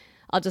 and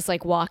I'll just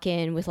walk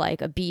in with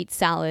a beet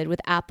salad with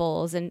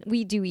apples, and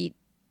we do eat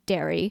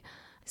dairy.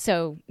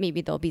 So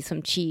maybe there'll be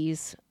some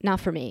cheese.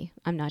 Not for me.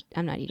 I'm not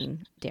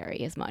eating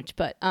dairy as much,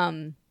 but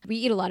we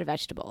eat a lot of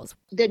vegetables.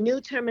 The new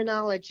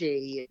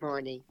terminology,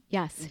 Marnie.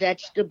 Yes.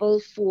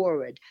 Vegetable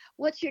forward.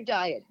 What's your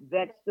diet?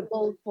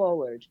 Vegetable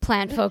forward.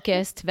 Plant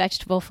focused,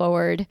 vegetable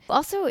forward.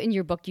 Also in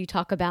your book, you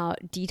talk about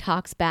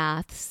detox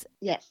baths.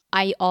 Yes.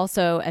 I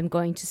also am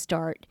going to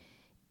start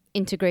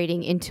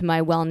integrating into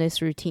my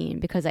wellness routine,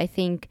 because I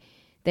think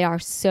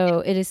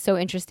it is so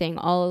interesting,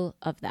 all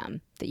of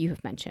them that you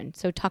have mentioned.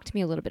 So talk to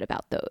me a little bit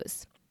about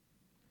those.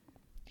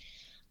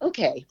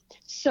 Okay.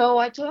 So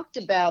I talked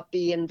about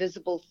the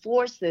invisible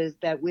forces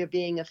that we're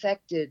being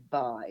affected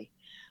by,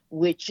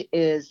 which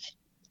is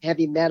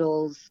heavy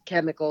metals,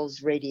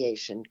 chemicals,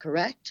 radiation,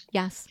 correct?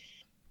 Yes.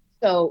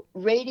 So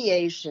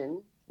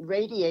radiation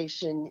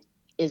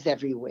is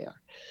everywhere.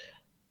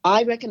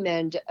 I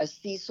recommend a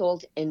sea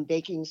salt and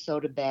baking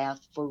soda bath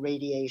for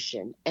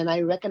radiation, and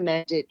I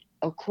recommend it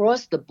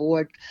across the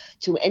board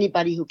to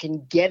anybody who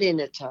can get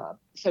in a tub.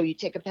 So you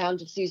take a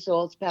pound of sea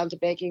salt, a pound of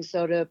baking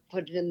soda,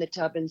 put it in the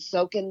tub, and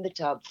soak in the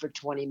tub for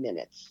 20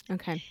 minutes.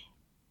 Okay.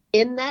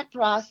 In that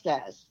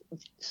process,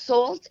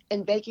 salt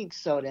and baking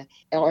soda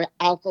are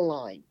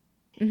alkaline.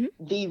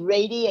 Mm-hmm. The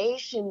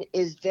radiation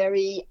is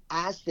very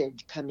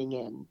acid coming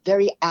in,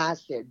 very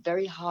acid,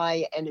 very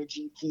high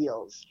energy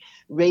fields,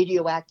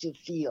 radioactive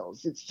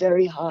fields. It's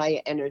very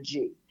high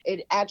energy.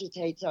 It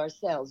agitates our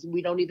cells.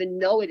 We don't even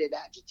know it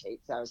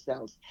agitates our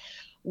cells.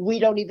 We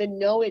don't even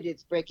know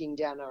it's breaking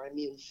down our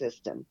immune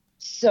system.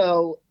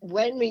 So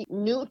when we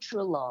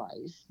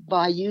neutralize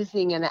by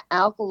using an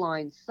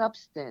alkaline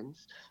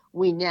substance,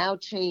 we now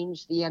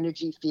change the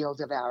energy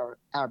field of our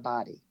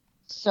body.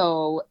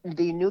 So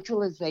the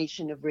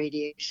neutralization of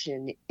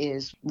radiation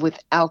is with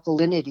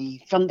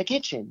alkalinity from the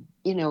kitchen.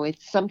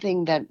 It's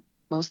something that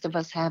most of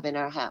us have in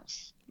our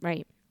house.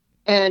 Right.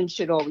 And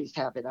should always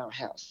have in our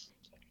house.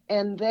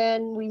 And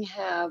then we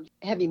have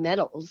heavy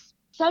metals,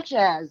 such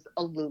as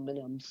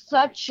aluminum,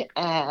 such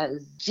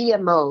as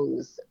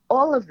GMOs.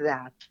 All of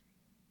that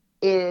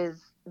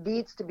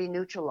needs to be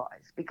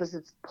neutralized because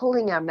it's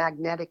pulling our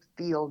magnetic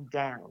field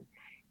down.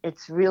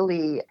 It's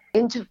really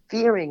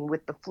interfering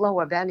with the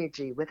flow of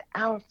energy, with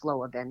our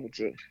flow of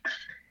energy.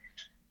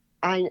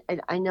 I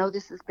know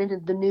this has been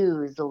in the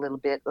news a little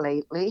bit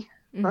lately,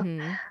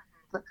 Mm-hmm.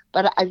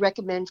 but I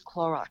recommend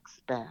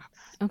Clorox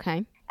baths.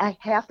 Okay. A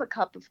half a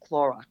cup of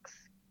Clorox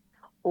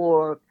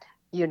or,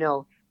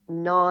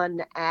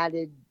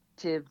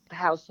 non-additive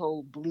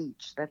household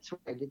bleach. That's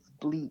right, it's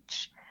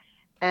bleach.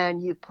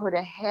 And you put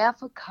a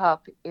half a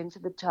cup into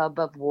the tub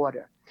of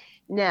water.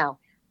 Now,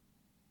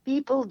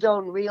 people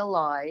don't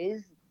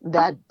realize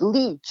that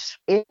bleach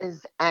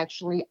is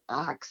actually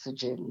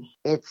oxygen.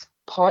 It's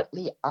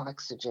partly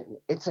oxygen.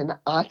 It's an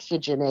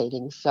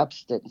oxygenating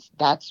substance.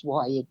 That's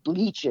why it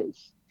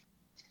bleaches.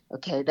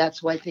 Okay,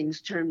 that's why things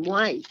turn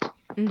white.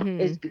 Mm-hmm.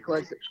 Is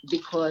because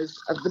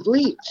of the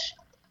bleach.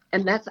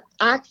 And that's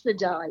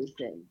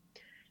oxidizing.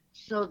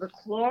 So the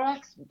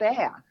Clorox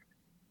bath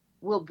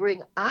will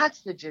bring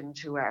oxygen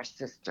to our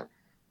system.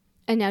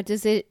 And now,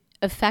 does it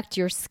affect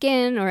your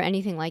skin or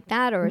anything like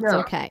that, or it's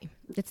okay?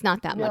 It's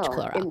not that much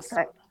Clorox. In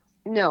fact,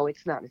 no,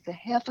 it's not. It's a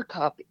half a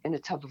cup in a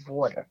tub of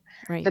water.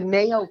 Right. The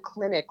Mayo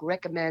Clinic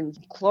recommends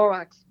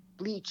Clorox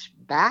bleach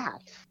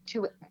baths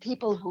to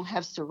people who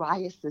have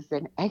psoriasis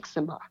and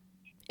eczema.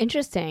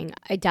 Interesting.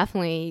 I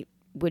definitely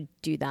would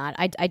do that.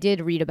 I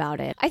did read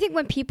about it. I think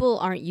when people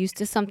aren't used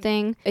to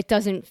something, it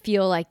doesn't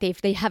feel like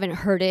they haven't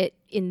heard it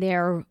in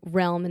their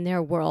realm, in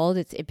their world.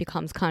 It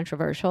becomes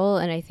controversial.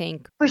 And I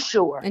think for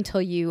sure, until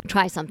you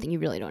try something, you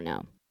really don't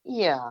know.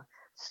 Yeah.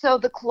 So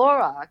the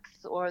Clorox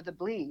or the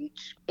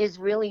bleach is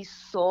really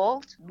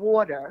salt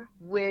water,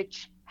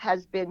 which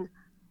has been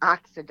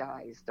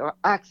oxidized or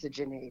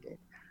oxygenated.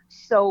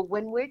 So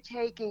when we're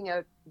taking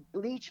a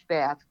bleach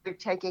bath, we're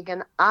taking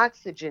an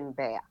oxygen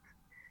bath.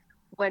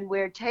 When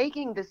we're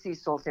taking the sea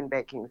salt and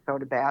baking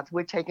soda bath,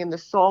 we're taking the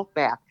salt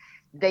bath.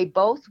 They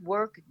both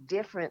work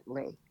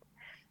differently.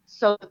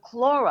 So the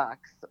Clorox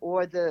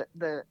or the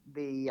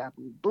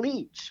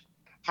bleach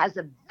has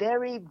a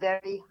very,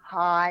 very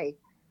high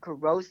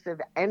corrosive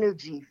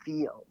energy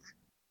field.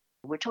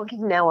 We're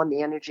talking now on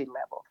the energy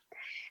level.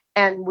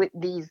 And with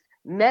these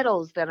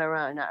metals that are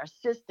on our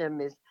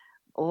system is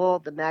all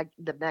the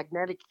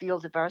magnetic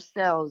fields of our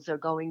cells are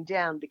going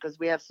down because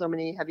we have so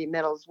many heavy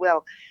metals.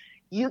 Well,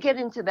 you get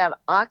into that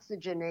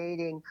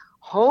oxygenating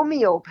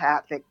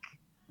homeopathic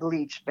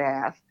bleach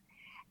bath,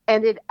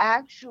 and it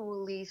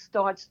actually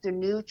starts to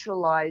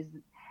neutralize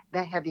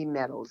the heavy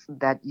metals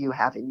that you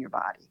have in your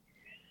body.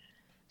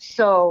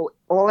 So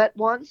all at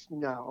once,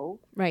 no.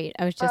 Right.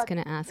 I was just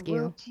going to ask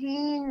you.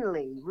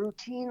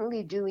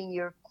 Routinely doing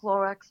your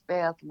Clorox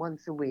bath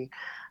once a week,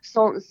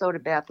 salt and soda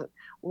bath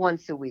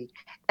once a week.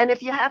 And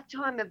if you have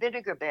time, a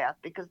vinegar bath,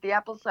 because the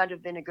apple cider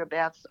vinegar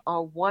baths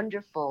are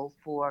wonderful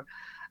for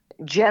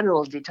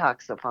general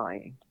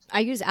detoxifying. I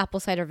use apple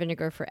cider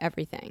vinegar for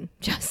everything.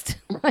 Just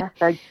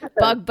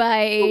bug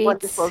bites. A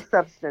wonderful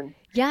substance.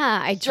 Yeah,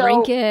 I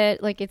drink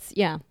it. Like it's,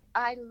 yeah.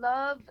 I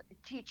love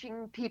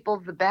teaching people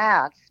the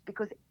baths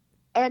because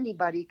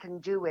anybody can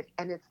do it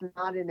and it's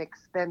not an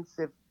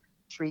expensive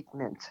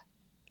treatment.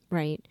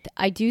 Right.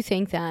 I do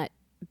think that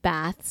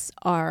baths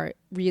are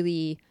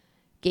really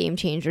game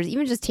changers,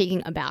 even just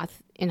taking a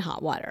bath in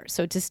hot water.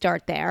 So to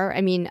start there,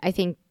 I mean, I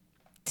think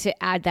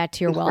to add that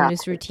to your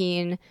wellness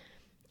routine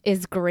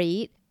is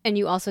great. And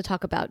you also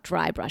talk about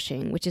dry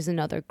brushing, which is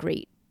another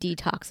great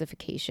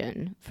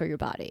detoxification for your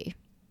body.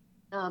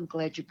 I'm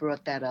glad you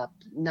brought that up.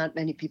 Not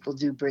many people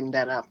do bring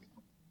that up.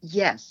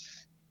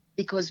 Yes,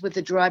 because with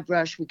a dry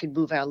brush, we can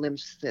move our lymph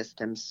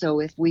system. So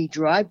if we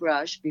dry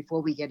brush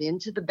before we get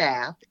into the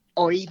bath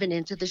or even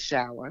into the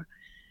shower,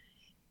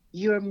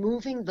 you're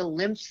moving the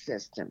lymph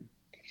system.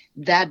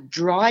 That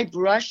dry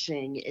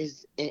brushing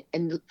is,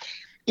 and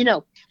you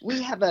know,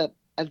 we have a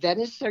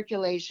venous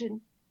circulation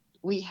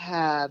we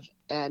have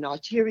an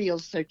arterial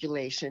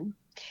circulation,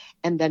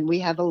 and then we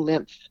have a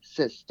lymph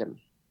system.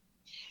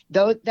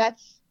 Though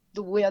that's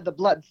where the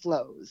blood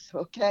flows,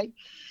 okay?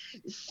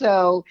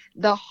 So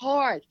the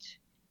heart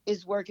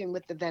is working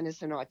with the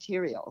venous and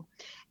arterial,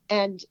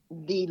 and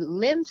the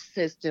lymph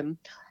system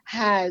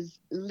has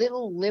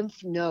little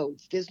lymph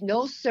nodes. There's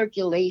no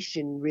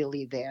circulation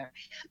really there,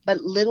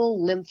 but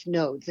little lymph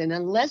nodes. And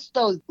unless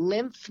those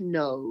lymph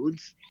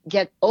nodes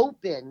get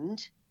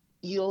opened,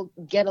 you'll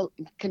get a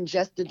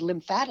congested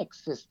lymphatic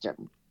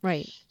system.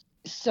 Right.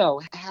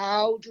 So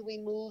how do we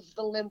move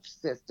the lymph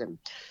system?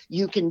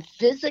 You can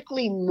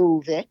physically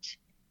move it.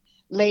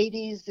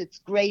 Ladies, it's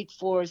great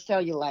for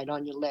cellulite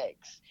on your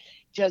legs.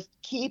 Just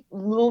keep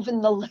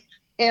moving the lymph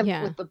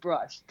with the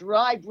brush.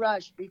 Dry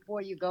brush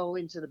before you go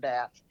into the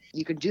bath.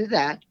 You can do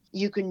that.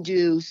 You can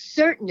do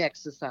certain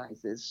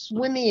exercises.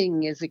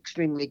 Swimming is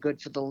extremely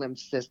good for the lymph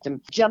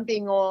system.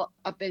 Jumping all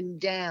up and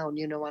down,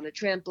 on a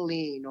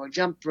trampoline or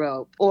jump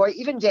rope, or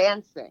even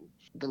dancing.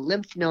 The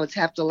lymph nodes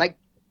have to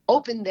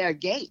open their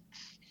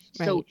gates.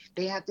 Right. So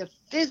they have to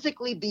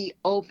physically be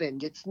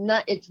opened. It's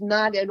not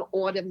an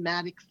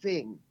automatic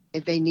thing.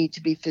 They need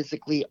to be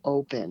physically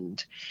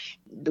opened.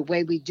 The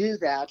way we do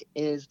that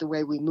is the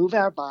way we move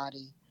our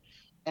body.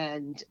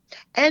 And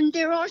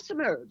there are some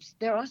herbs.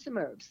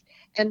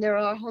 And there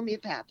are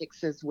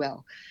homeopathics as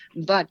well.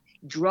 But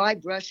dry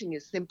brushing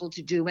is simple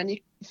to do, and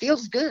it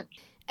feels good.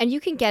 And you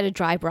can get a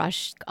dry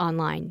brush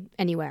online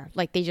anywhere.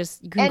 You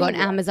can go on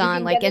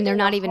Amazon, and they're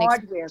not even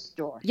hardware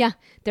store. Yeah,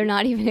 they're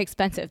not even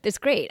expensive. It's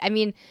great. I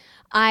mean,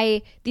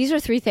 these are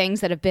 3 things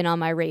that have been on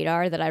my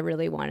radar that I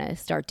really want to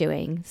start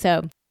doing.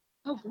 So,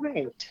 oh,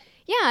 great.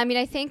 Yeah, I mean,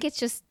 I think it's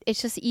just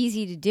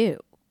easy to do,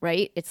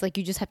 right? It's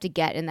you just have to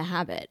get in the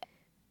habit.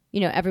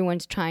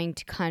 Everyone's trying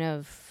to kind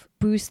of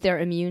boost their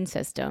immune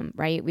system,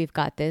 right? We've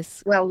got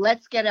this. Well,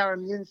 let's get our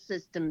immune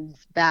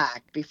systems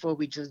back before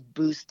we just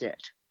boost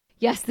it.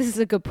 Yes, this is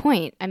a good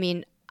point. I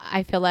mean,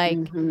 I feel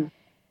like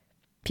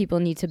people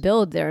need to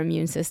build their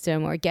immune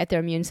system or get their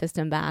immune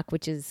system back,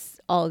 which is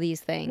all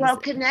these things. Well,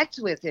 connect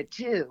with it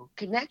too.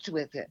 Connect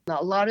with it.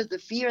 A lot of the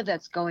fear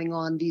that's going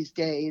on these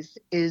days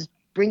is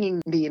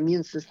bringing the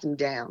immune system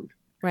down.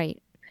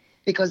 Right.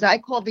 Because I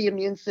call the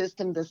immune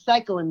system the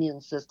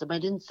psychoimmune system. I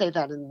didn't say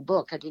that in the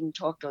book. I didn't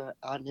talk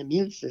on the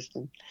immune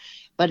system.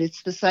 But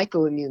it's the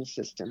psychoimmune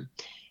system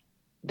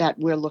that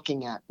we're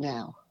looking at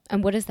now.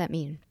 And what does that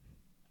mean?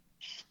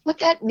 What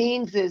that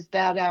means is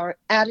that our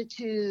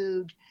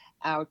attitude,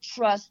 our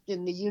trust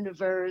in the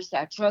universe,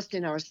 our trust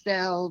in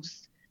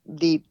ourselves,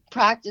 the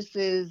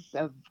practices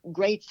of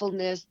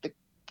gratefulness, the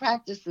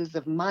practices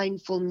of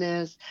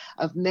mindfulness,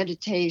 of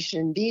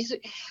meditation, these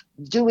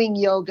doing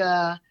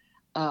yoga,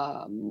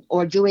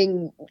 or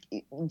doing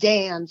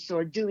dance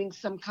or doing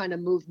some kind of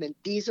movement.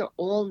 These are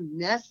all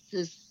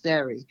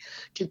necessary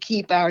to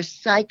keep our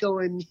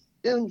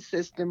psychoimmune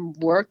system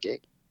working.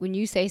 When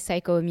you say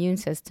psychoimmune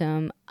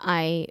system,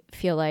 I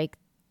feel like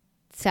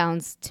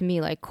sounds to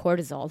me like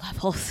cortisol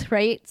levels,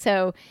 right?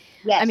 So,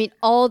 yes. I mean,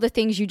 all the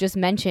things you just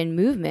mentioned,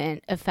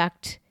 movement,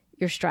 affect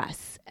your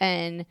stress.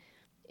 And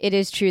it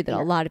is true that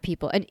a lot of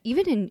people, and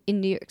even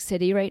in New York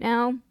City right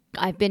now,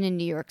 I've been in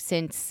New York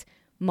since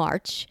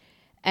March,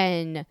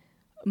 and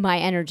my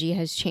energy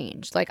has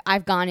changed.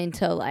 I've gone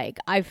into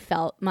I've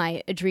felt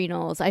my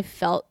adrenals, I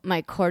felt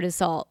my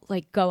cortisol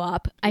go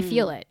up. I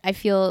feel it. I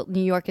feel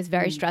New York is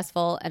very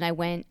stressful, and I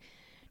went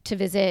to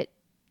visit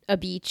a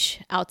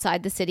beach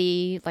outside the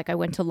city. I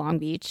went to Long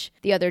Beach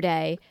the other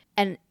day,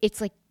 and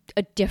it's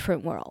a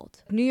different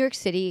world. New York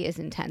City is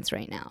intense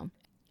right now.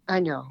 I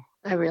know.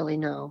 I really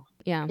know.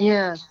 Yeah.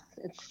 Yes.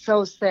 It's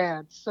so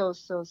sad. So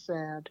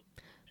sad.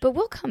 But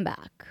we'll come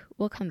back.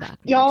 We'll come back.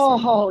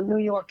 New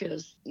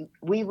Yorkers,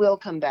 we will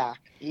come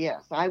back.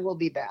 Yes, I will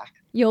be back.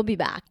 You'll be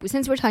back.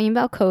 Since we're talking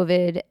about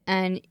COVID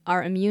and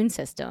our immune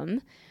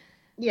system.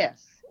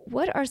 Yes.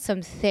 What are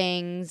some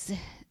things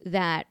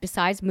that,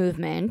 besides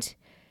movement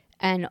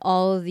and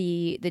all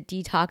the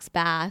detox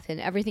bath and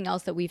everything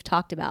else that we've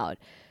talked about,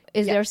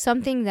 is there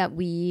something that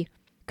we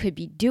could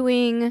be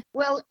doing?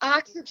 Well,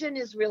 oxygen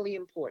is really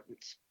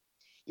important.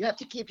 You have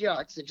to keep your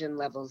oxygen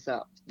levels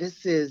up.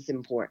 This is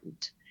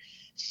important.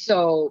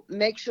 So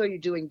make sure you're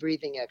doing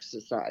breathing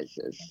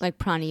exercises. Like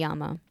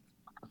pranayama.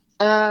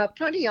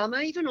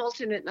 Pranayama, even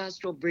alternate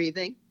nostril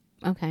breathing.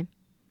 Okay.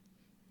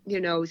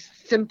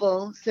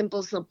 Simple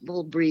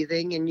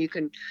breathing,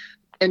 and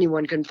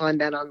anyone can find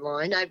that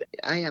online.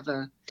 I have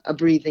a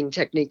breathing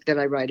technique that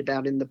I write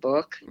about in the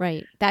book.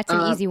 Right. That's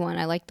an easy one.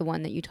 I like the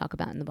one that you talk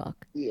about in the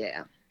book.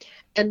 Yeah.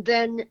 And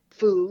then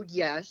food,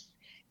 yes.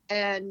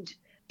 And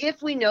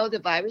if we know the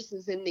virus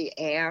is in the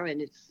air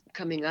and it's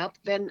coming up,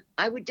 then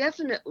I would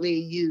definitely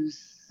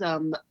use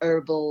some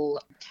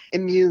herbal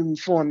immune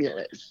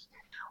formulas.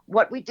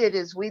 What we did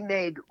is we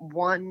made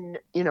one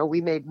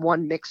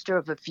mixture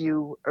of a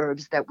few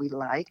herbs that we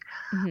like.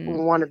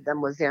 Mm-hmm. One of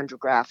them was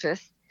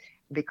andrographis,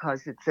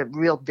 because it's a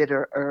real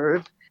bitter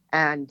herb.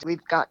 And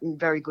we've gotten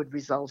very good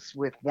results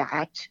with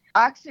that.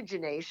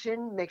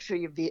 Oxygenation, make sure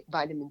your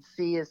vitamin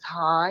C is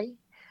high.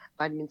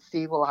 Vitamin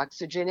C will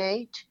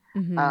oxygenate.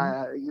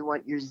 You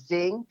want your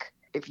zinc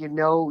if you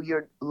know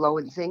you're low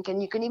in zinc,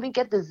 and you can even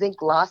get the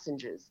zinc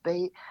lozenges.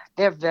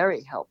 They're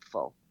very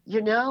helpful.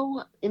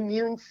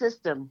 Immune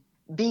system.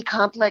 B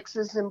complex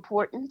is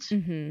important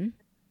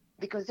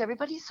because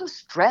everybody's so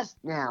stressed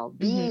now.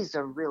 B's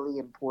are really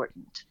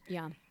important.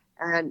 Yeah.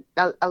 And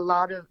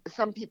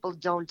some people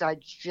don't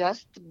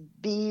digest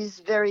bees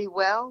very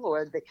well,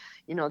 or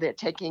they're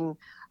taking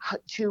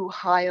too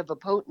high of a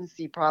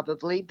potency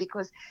probably,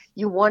 because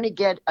you want to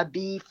get a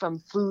bee from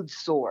food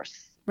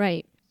source.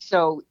 Right.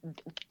 So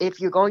if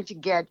you're going to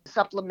get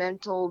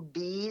supplemental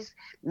bees,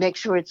 make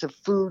sure it's a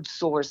food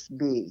source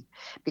bee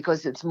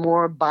because it's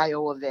more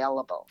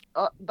bioavailable.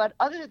 But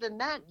other than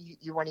that,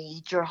 you want to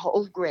eat your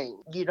whole grain.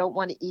 You don't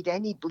want to eat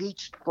any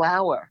bleached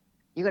flour.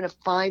 You're going to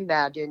find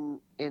that in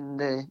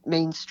the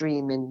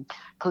mainstream in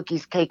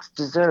cookies, cakes,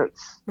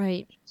 desserts.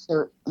 Right.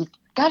 So you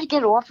got to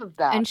get off of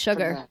that. And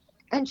sugar.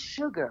 And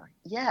sugar.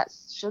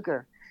 Yes,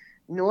 sugar.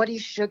 Naughty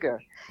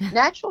sugar.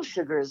 Natural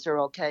sugars are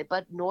okay,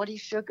 but naughty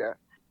sugar,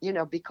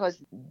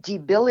 because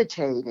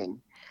debilitating.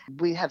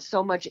 We have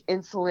so much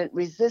insulin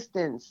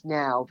resistance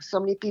now. So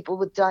many people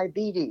with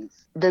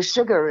diabetes. The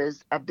sugar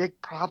is a big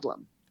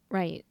problem.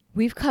 Right.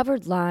 We've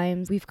covered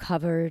Lyme. We've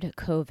covered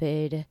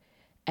COVID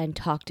and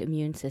talked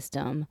immune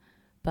system,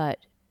 but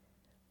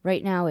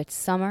right now it's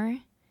summer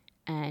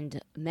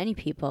and many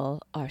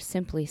people are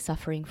simply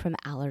suffering from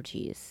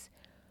allergies.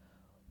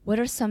 What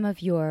are some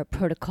of your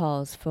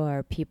protocols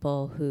for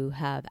people who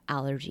have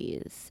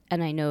allergies?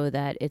 And I know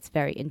that it's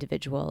very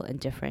individual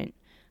and different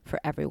for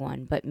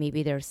everyone, but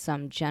maybe there's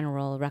some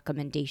general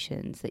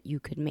recommendations that you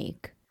could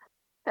make.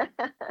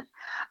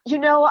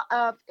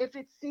 If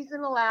it's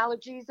seasonal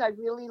allergies, I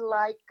really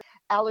like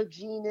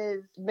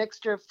Allergena's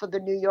mixture for the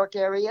New York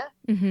area.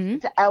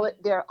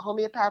 They're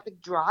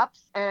homeopathic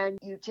drops, and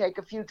you take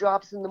a few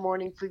drops in the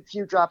morning, a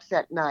few drops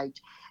at night.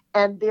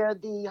 And they're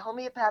the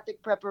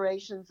homeopathic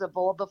preparations of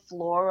all the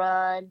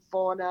flora and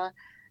fauna,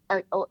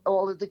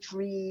 all of the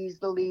trees,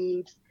 the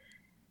leaves.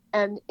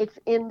 And it's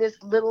in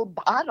this little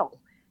bottle.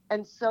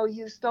 And so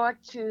you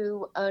start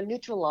to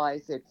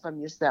neutralize it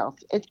from yourself.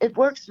 It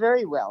works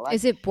very well.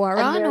 Is it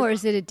boron or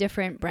is it a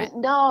different brand?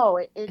 No,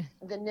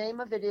 the name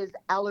of it is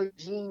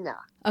Allergena.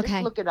 Okay.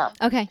 Just look it up.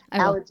 Okay.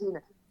 Allergena.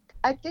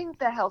 I think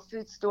the health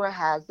food store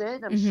has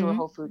it. I'm sure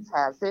Whole Foods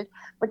has it.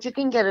 But you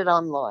can get it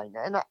online.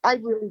 And I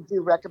really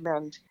do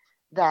recommend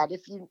that.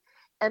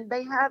 And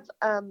they have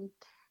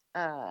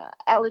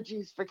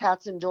allergies for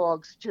cats and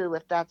dogs too,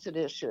 if that's an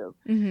issue.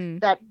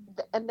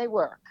 And they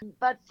work.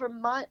 But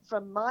from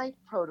my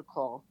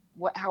protocol,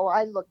 how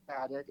I look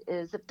at it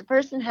is, if the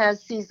person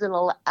has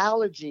seasonal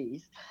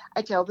allergies,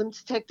 I tell them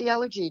to take the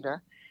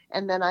Allergena,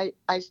 and then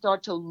I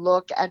start to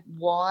look at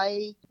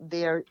why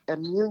their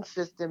immune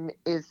system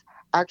is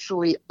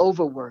actually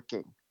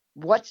overworking.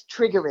 What's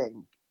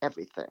triggering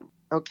everything?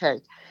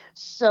 Okay,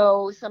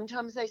 so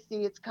sometimes I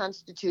see it's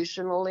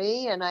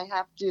constitutionally, and I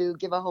have to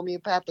give a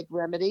homeopathic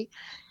remedy.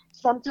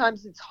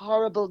 Sometimes it's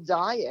horrible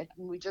diet,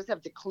 and we just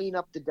have to clean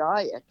up the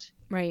diet.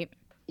 Right.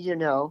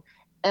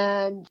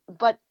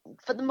 But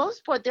for the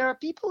most part, there are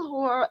people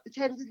who are a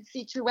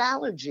tendency to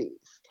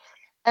allergies.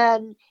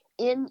 And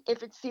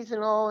if it's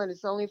seasonal and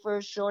it's only for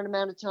a short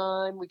amount of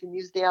time, we can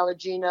use the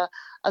Allergena.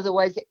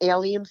 Otherwise,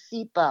 Allium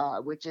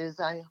cepa, which is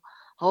a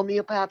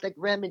homeopathic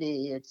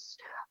remedy. It's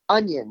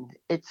onion.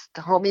 It's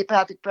the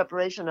homeopathic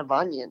preparation of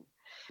onion.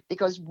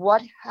 Because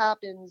what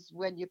happens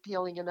when you're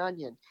peeling an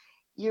onion?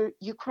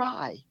 You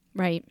cry.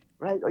 Right.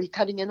 Right? Or you're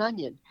cutting an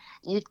onion.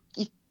 You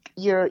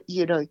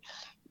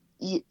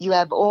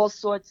have all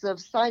sorts of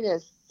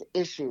sinus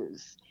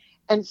issues.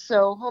 And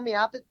so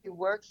homeopathy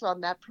works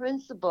on that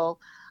principle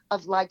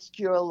of likes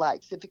cure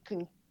likes. If it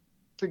can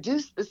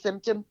produce the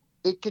symptom,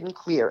 it can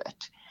clear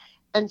it.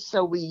 And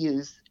so we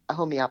use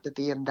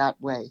homeopathy in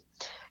that way.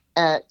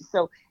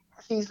 So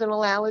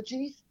seasonal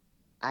allergies,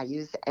 I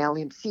use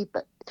Allium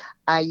cepa.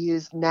 I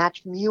use Nat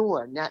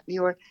Mure.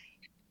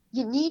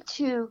 You need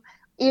to,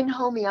 in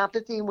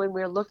homeopathy, when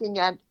we're looking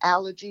at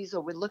allergies or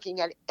we're looking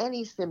at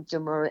any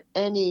symptom or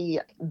any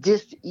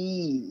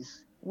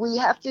dis-ease, we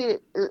have to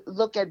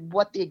look at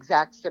what the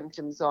exact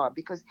symptoms are,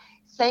 because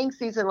saying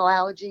seasonal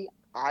allergy,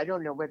 I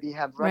don't know whether you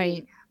have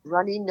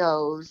runny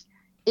nose,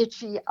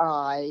 itchy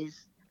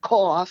eyes,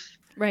 cough,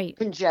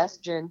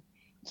 congestion.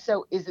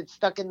 So is it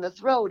stuck in the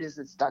throat? Is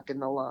it stuck in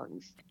the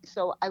lungs?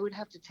 So I would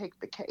have to take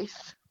the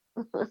case.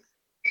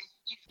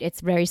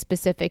 It's very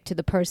specific to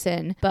the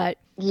person. But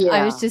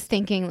I was just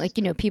thinking,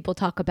 people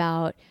talk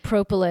about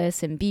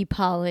propolis and bee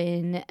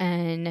pollen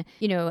and,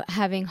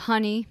 having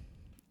honey.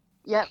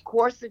 Yeah,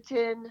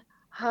 quercetin,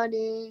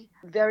 honey,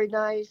 very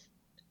nice.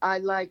 I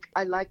like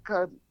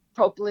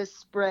propolis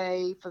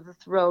spray for the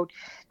throat.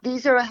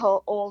 These are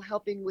all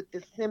helping with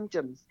the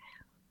symptoms.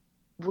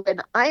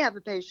 When I have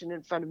a patient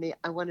in front of me,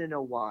 I want to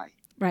know why.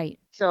 Right.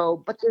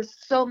 So, but there's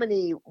so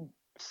many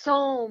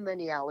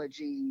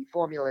allergy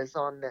formulas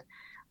on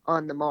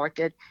the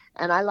market,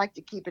 and I like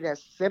to keep it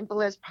as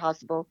simple as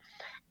possible.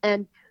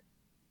 And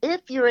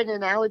if you're in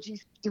an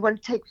allergy, you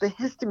want to take the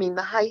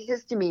high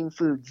histamine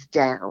foods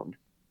down.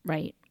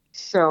 Right.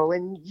 So,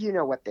 and you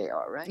know what they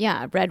are, right?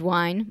 Yeah, red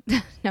wine.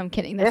 No, I'm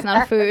kidding. That's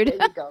not a food.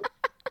 There you go.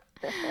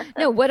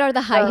 No, what are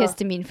the high Uh,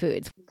 histamine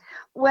foods?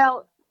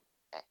 Well,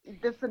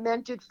 the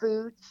fermented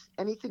foods,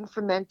 anything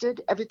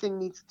fermented, everything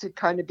needs to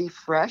kind of be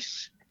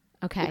fresh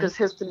Okay. because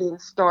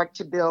histamines start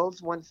to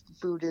build once the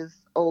food is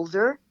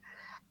older,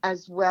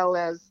 as well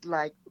as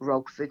like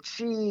Roquefort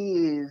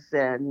cheese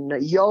and So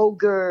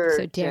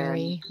yogurt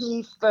dairy.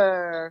 and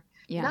kefir.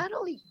 Yeah.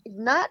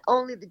 Not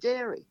only the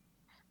dairy,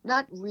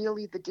 not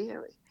really the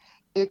dairy.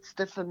 It's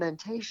the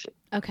fermentation.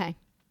 Okay.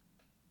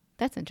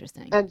 That's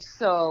interesting. And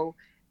so,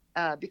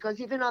 because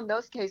even on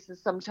those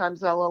cases,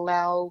 sometimes I'll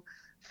allow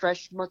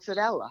fresh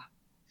mozzarella.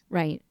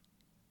 Right.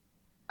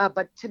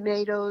 But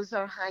tomatoes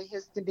are high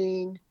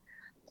histamine.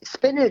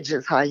 Spinach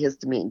is high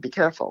histamine. Be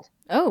careful.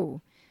 Oh,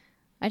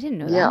 I didn't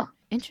know Yeah. that.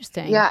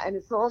 Interesting. Yeah, and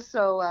it's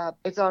also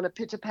it's on a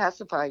pitta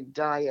pacifying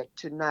diet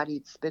to not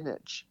eat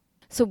spinach.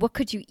 So what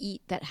could you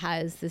eat that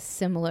has this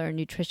similar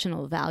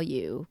nutritional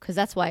value? Because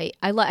that's why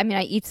I mean,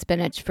 I eat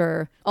spinach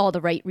for all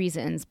the right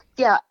reasons.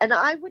 Yeah, and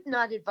I would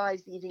not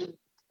advise eating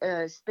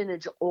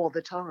spinach all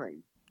the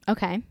time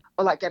Okay.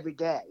 or like every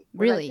day.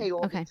 When I Really? say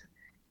all the Okay.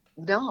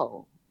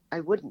 No,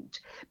 I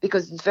wouldn't,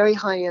 because it's very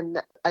high in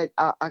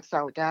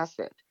oxalic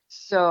acid.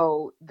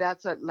 So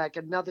that's like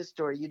another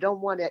story. You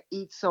don't want to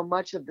eat so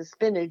much of the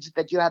spinach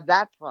that you have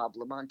that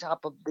problem on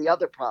top of the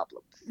other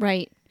problems.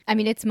 Right. I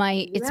mean, it's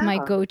my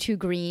Yeah. go-to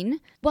green.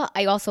 Well,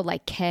 I also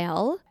like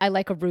kale. I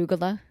like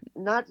arugula.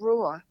 Not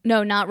raw.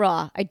 No, not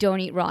raw. I don't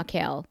eat raw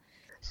kale.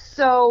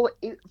 So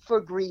for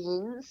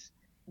greens,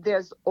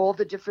 there's all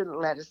the different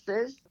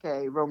lettuces.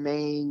 Okay,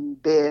 romaine,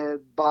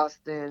 Bibb,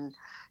 Boston,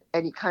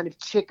 any kind of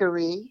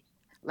chicory,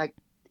 like,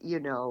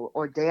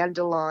 or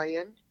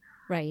dandelion.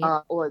 Right.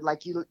 Or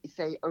like you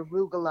say,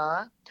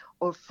 arugula,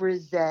 or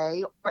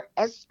frisee, or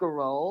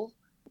escarole.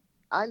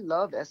 I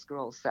love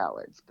escarole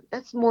salads, but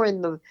that's more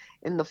in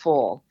the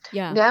fall.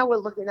 Yeah. Now we're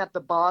looking at the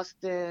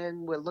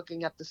Boston. We're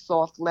looking at the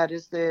soft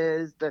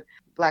lettuces, the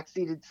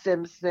black-seeded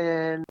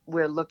Simpson.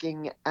 We're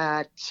looking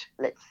at,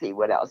 let's see,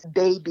 what else?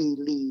 Baby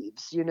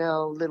leaves,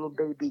 little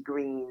baby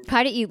greens.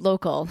 Try to eat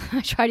local. I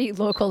try to eat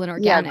local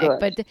and Yeah,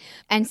 organic,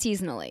 and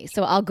seasonally.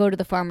 So I'll go to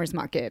the farmer's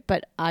market,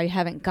 but I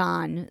haven't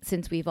gone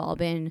since we've all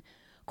been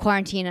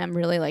quarantined. I'm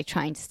really like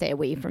trying to stay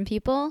away from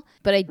people,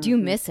 but I do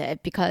miss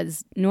it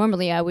because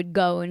normally I would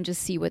go and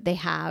just see what they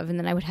have, and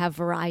then I would have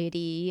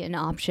variety and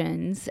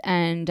options.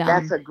 And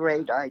That's a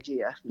great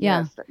idea.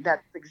 Yeah. Yes,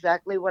 that's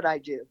exactly what I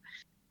do.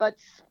 But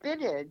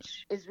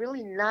spinach is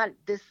really not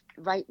this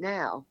right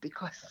now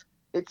because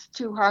it's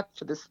too hot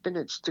for the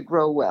spinach to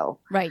grow well.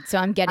 right. So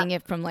I'm getting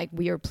it from like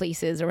weird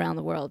places around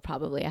the world.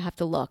 Probably I have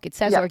to look. It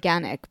says Yeah.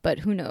 organic, but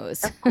who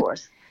knows? Of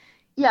course.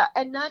 Yeah,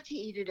 and not to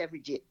eat it every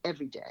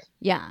day.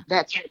 Yeah.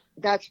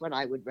 That's what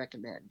I would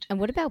recommend. And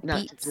what about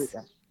Not to do beets?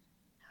 that.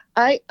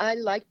 I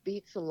like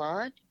beets a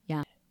lot.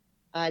 Yeah.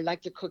 I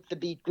like to cook the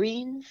beet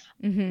greens.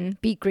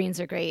 Beet greens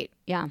are great.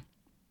 Yeah.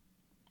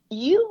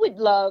 You would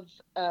love,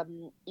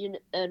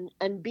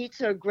 and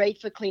beets are great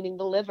for cleaning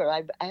the liver.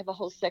 I have a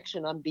whole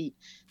section on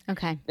beets,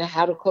 Okay. now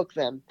how to cook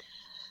them.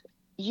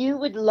 You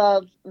would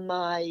love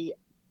my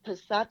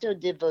passato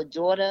di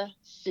verdura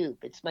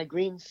soup. It's my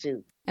green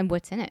soup. And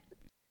what's in it?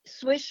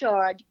 Swiss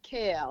chard,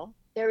 kale.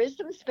 There is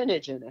some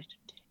spinach in it.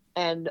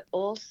 And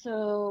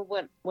also,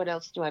 what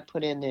else do I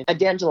put in it? A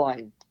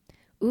dandelion.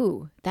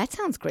 Ooh, that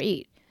sounds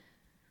great.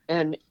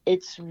 And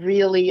it's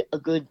really a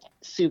good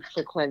soup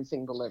for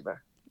cleansing the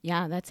liver.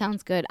 Yeah, that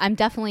sounds good. I'm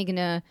definitely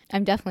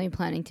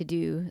planning to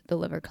do the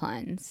liver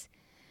cleanse.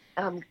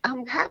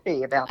 I'm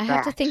happy about I that.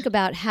 have to think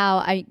about how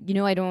I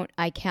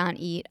can't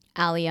eat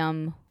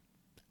allium.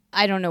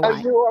 I don't know Oh,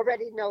 why. you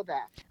already know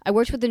that. I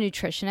worked with a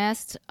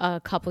nutritionist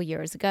a couple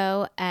years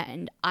ago,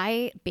 and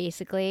I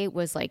basically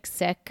was like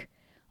sick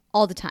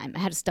all the time. I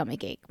had a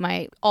stomach ache.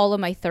 All of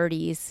my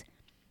 30s,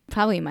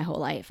 probably my whole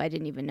life, I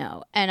didn't even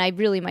know. And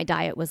my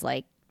diet was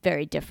like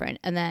very different.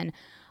 And then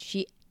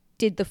she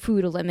did the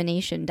food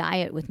elimination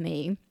diet with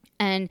me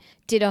and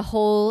did a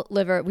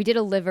liver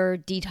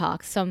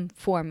detox, some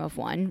form of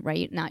one,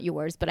 right? Not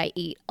yours, but I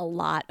ate a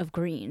lot of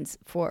greens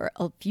for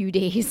a few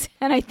days.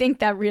 And I think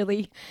that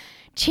really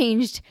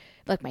changed,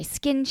 like my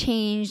skin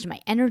changed, my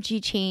energy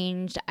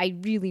changed. I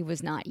really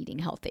was not eating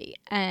healthy,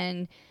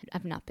 and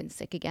I've not been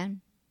sick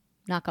again.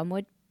 Knock on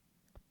wood.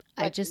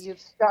 But you've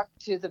stuck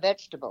to the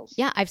vegetables.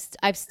 Yeah,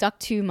 I've stuck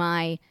to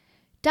my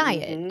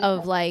diet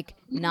of like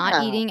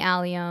not eating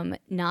allium,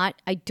 I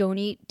don't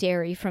eat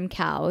dairy from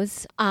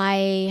cows.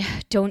 I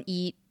don't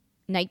eat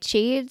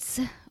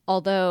nightshades,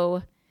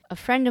 although a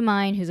friend of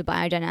mine who's a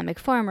biodynamic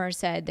farmer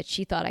said that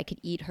she thought I could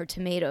eat her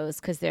tomatoes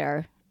because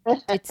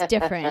it's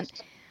different.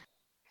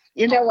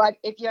 You know what?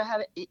 If you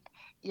have it,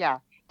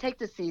 take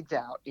the seeds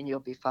out and you'll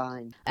be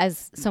fine.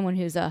 As someone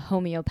who's a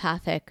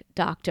homeopathic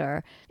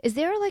doctor, is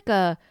there like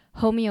a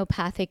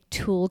homeopathic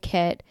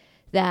toolkit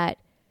that,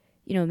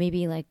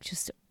 maybe like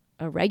just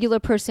a regular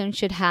person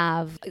should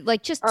have,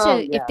 like just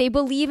if they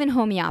believe in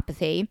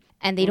homeopathy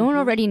and they don't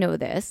already know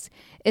this,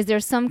 is there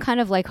some kind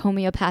of like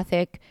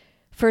homeopathic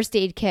first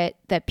aid kit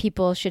that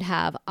people should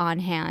have on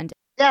hand?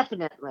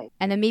 Definitely.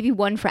 And then maybe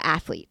one for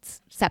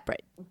athletes,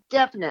 separate.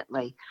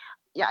 Definitely.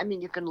 Yeah, I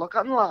mean, you can look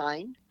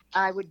online.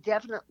 I would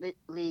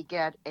definitely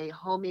get a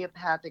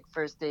homeopathic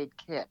first aid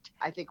kit.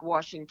 I think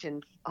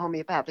Washington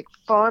Homeopathic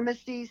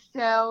Pharmacy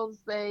sells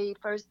a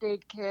first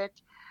aid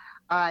kit.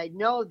 I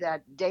know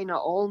that Dana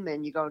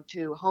Ullman, you go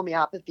to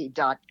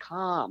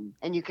homeopathy.com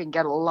and you can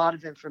get a lot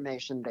of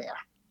information there.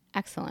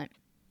 Excellent.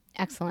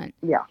 Excellent.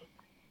 Yeah.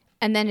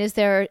 And then is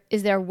there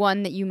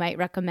one that you might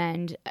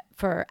recommend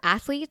for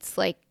athletes,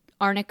 like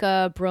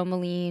arnica,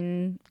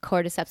 bromelain,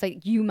 cordyceps,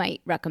 like you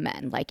might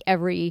recommend, like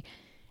every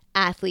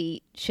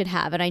athlete should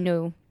have? And I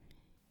know.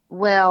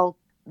 Well,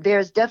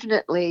 there's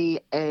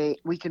definitely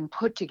we can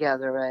put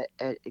together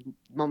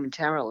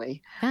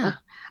momentarily Yeah.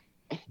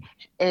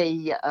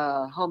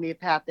 a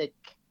homeopathic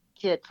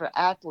kit for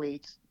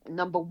athletes.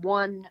 Number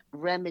one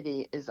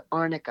remedy is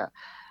arnica,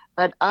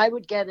 but I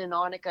would get an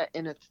arnica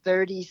in a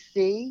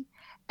 30C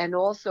and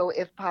also,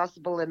 if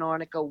possible, an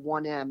arnica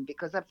 1M,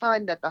 because I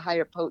find that the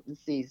higher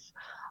potencies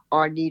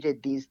are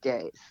needed these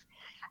days.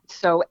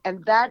 So,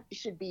 and that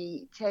should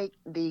be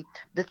the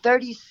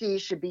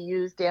 30C should be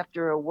used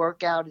after a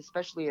workout,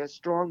 especially a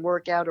strong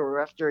workout,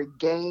 or after a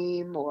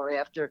game, or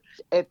after,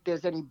 if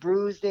there's any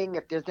bruising,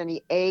 if there's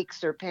any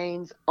aches or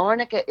pains.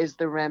 Arnica is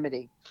the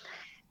remedy.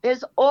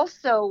 There's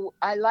also,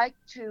 I like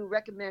to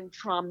recommend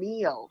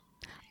Traumeel.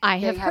 I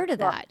have heard of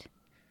that.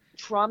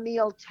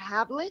 Traumeel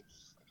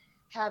tablets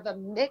have a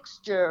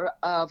mixture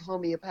of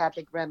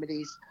homeopathic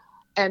remedies,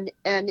 and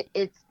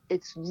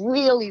it's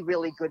really,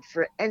 really good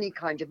for any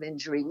kind of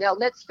injury. Now,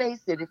 let's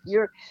face it,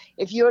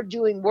 if you're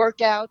doing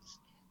workouts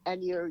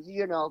and you're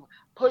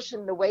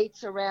pushing the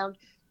weights around,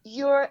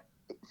 you're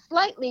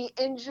slightly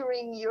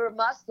injuring your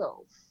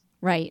muscles.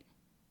 Right.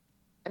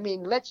 I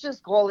mean, let's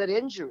just call it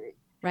injury.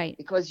 Right.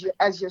 Because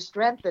as you're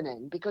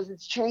strengthening, because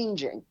it's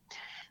changing.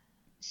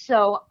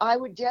 So I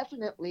would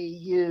definitely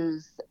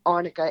use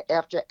arnica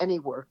after any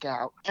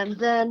workout, and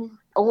then,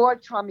 or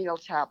Traumeel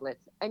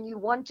tablets. And you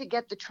want to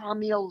get the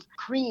Traumeel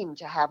cream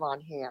to have on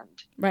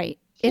hand. Right.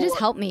 It has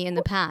helped me in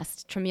the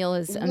past. Traumeel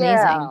is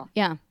amazing.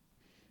 Yeah.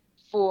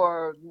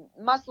 For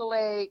muscle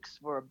aches,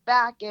 for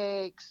back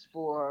aches,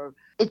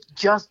 it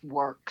just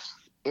works.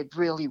 It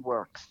really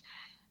works.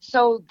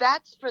 So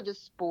that's for the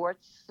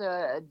sports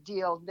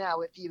deal. Now,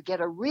 if you get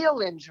a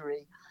real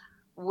injury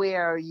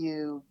where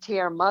you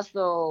tear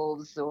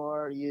muscles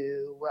or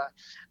you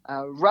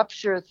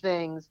rupture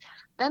things,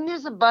 then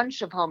there's a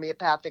bunch of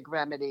homeopathic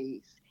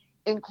remedies,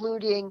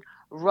 including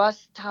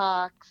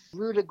Rustox,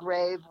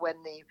 Rudigrave.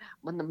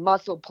 When the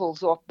muscle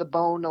pulls off the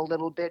bone a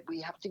little bit, we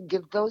have to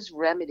give those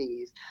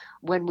remedies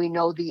when we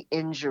know the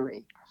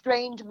injury.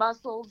 Strained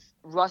muscles,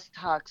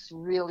 Rustox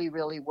really,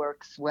 really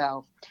works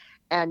well.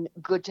 And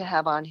good to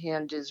have on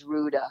hand is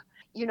Ruda.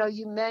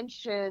 You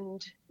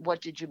mentioned,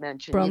 what did you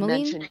mention? Bromelain? You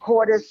mentioned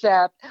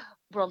cordyceps,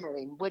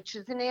 bromelain, which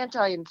is an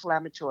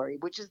anti-inflammatory,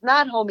 which is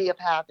not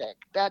homeopathic.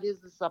 That is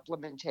the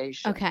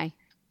supplementation. Okay,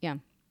 yeah.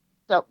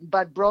 So,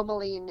 but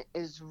bromelain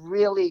is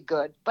really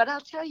good. But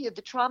I'll tell you,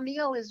 the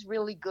Traumeel is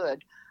really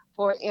good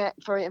for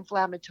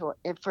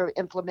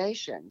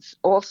inflammations.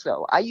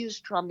 Also, I use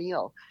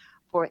Traumeel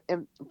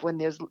when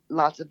there's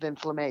lots of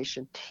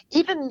inflammation,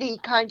 even the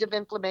kind of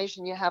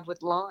inflammation you have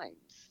with Lyme's.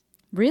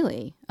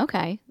 Really?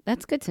 Okay,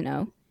 that's good to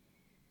know.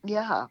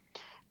 Yeah,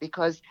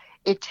 because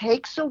it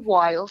takes a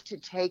while to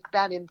take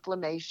that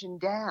inflammation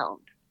down.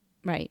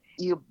 Right.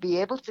 You'll be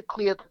able to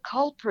clear the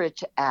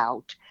culprit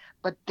out,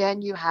 but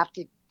then you have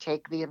to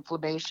take the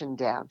inflammation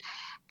down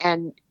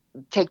and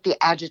take the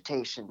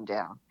agitation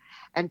down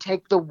and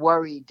take the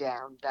worry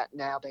down that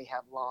now they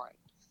have Lyme's.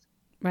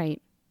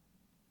 Right.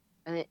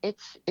 And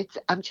it's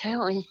I'm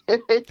telling you,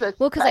 it's a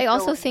well, because I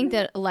also think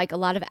that like a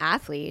lot of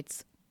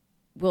athletes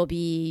will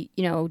be,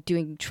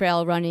 doing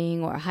trail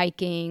running or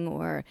hiking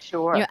or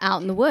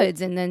out in the woods,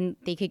 and then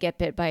they could get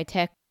bit by a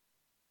tick.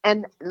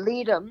 And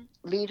Ledum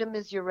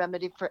is your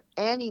remedy for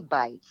any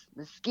bites,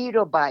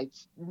 mosquito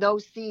bites,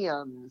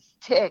 no-see-ums,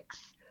 ticks,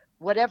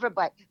 whatever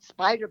bite,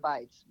 spider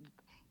bites.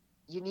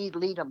 You need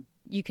Ledum.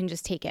 You can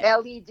just take it.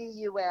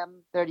 LEDUM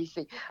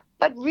 30C.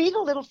 But read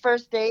a little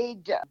first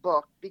aid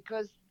book,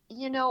 because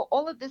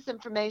all of this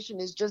information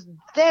is just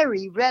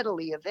very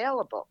readily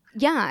available.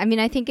 Yeah, I mean,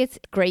 I think it's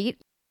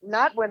great.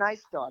 Not when I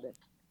started.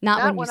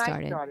 Not when you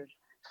started.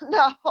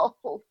 No,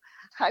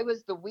 I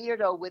was the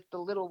weirdo with the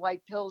little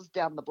white pills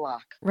down the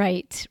block.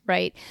 Right.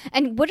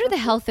 And what are the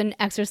health and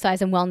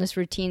exercise and wellness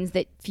routines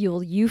that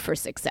fuel you for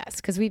success?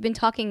 Because we've been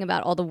talking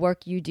about all the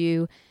work you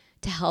do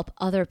to help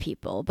other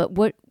people, but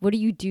what do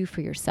you do for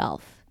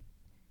yourself?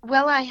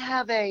 Well, I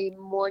have a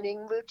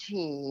morning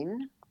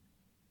routine.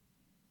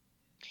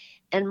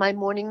 And my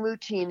morning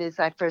routine is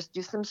I first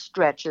do some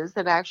stretches,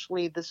 and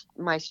actually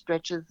my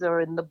stretches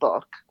are in the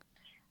book.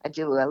 I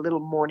do a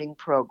little morning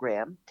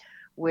program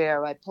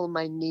where I pull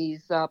my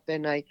knees up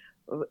and I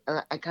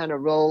kind of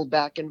roll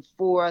back and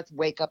forth,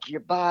 wake up your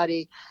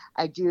body.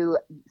 I do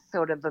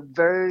sort of a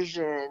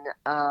version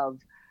of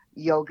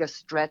yoga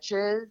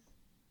stretches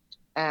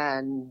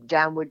and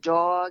downward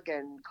dog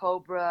and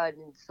cobra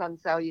and sun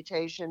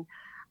salutation.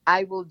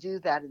 I will do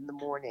that in the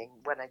morning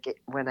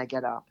when I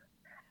get up.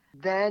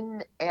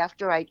 Then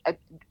after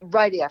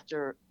right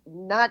after,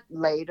 not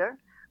later,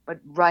 but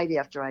right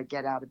after I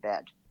get out of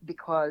bed,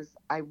 because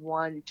I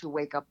want to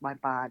wake up my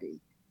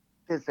body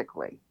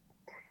physically.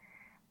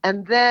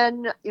 And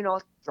then,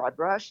 dry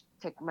brush,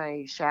 take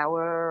my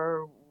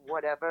shower,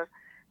 whatever,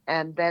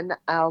 and then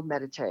I'll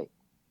meditate.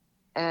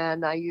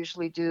 And I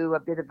usually do a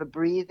bit of a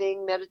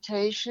breathing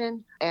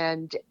meditation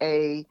and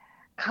a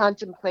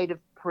contemplative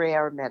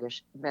prayer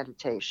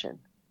meditation.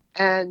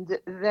 And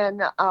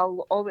then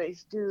I'll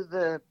always do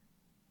the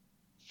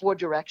 4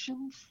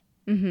 directions,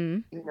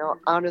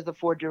 honor the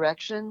 4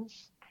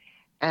 directions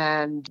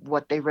and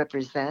what they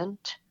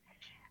represent.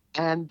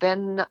 And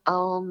then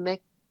I'll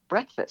make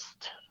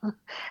breakfast.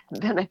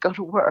 Then I go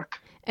to work.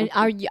 And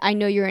I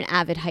know you're an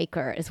avid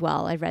hiker as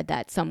well. I read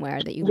that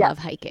somewhere that you love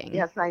hiking.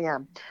 Yes, I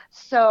am.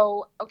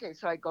 So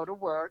I go to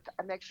work.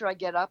 I make sure I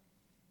get up,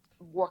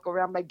 walk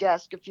around my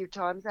desk a few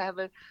times. I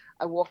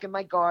walk in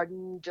my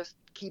garden, just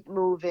keep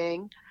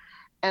moving.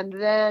 And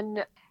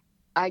then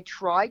I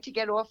try to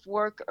get off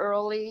work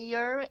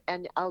earlier,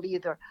 and I'll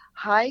either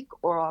hike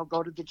or I'll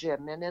go to the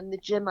gym. And in the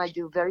gym, I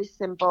do very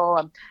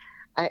simple.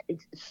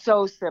 It's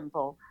so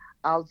simple.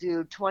 I'll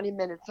do 20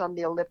 minutes on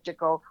the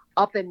elliptical,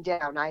 up and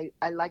down. I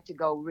like to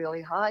go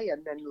really high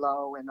and then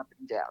low and up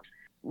and down,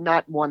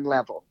 not one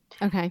level.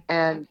 Okay.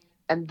 And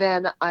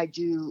then I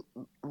do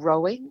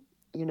rowing.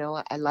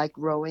 I like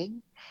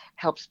rowing.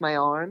 Helps my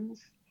arms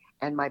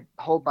and my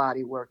whole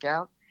body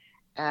workout.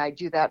 I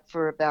do that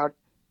for about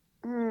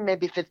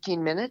maybe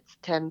 15 minutes.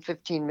 And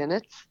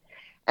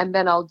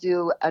then I'll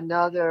do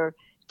another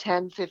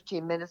 10,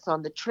 15 minutes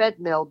on the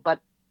treadmill, but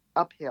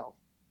uphill,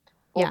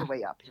 all the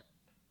way uphill.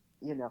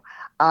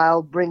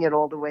 I'll bring it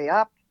all the way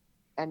up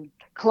and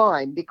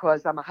climb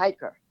because I'm a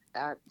hiker.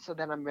 So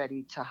then I'm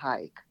ready to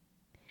hike.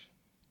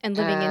 And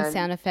living in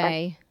Santa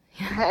Fe.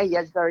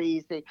 Yes, very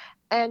easy.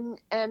 And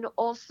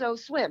also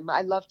swim.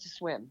 I love to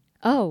swim.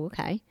 Oh,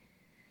 okay.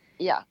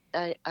 Yeah,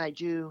 I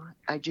do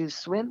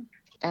swim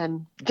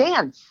and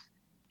dance.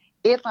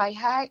 If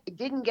I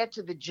didn't get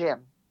to the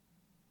gym,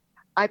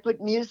 I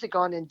put music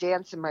on and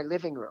dance in my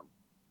living room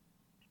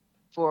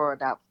for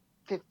about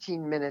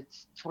 15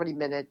 minutes, 20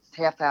 minutes,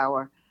 half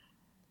hour.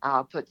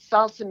 I'll put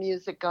salsa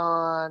music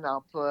on.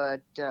 I'll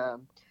put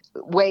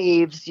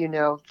waves,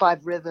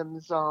 5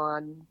 rhythms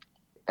on,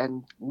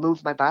 and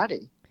move my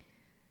body.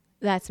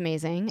 That's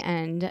amazing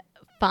and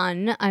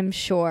fun, I'm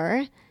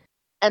sure.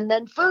 And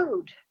then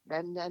food.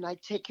 And I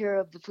take care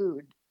of the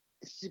food.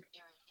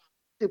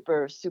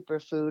 Super, super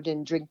food,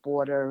 and drink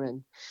water,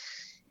 and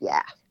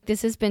yeah.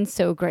 This has been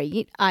so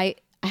great. I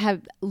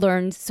have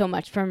learned so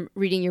much from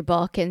reading your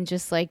book and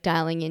just like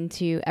dialing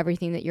into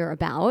everything that you're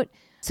about.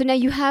 So now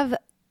you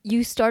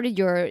started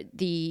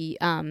the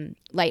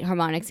Light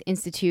Harmonics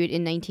Institute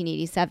in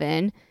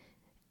 1987.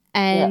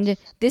 And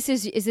yes.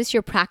 Is this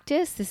your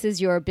practice? This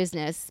is your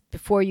business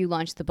before you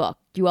launched the book.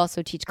 You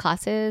also teach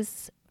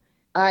classes?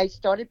 I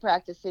started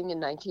practicing in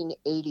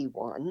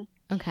 1981.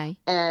 Okay.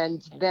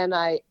 And then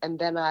I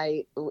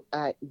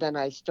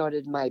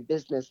started my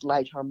business,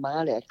 Light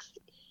Harmonics.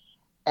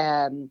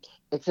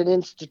 It's an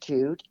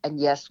institute, and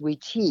yes, we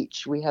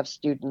teach. We have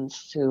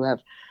students who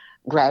have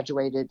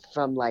graduated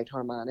from Light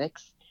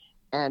Harmonics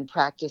and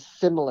practice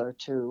similar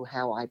to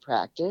how I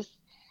practice.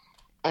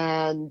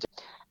 And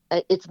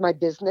it's my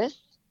business,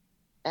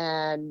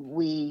 and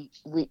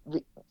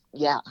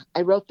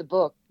I wrote the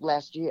book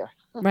last year.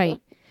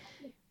 Right.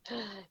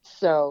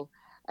 So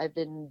I've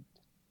been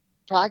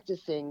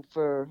practicing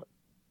for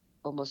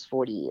almost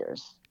 40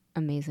 years.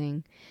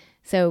 Amazing.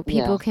 So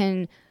people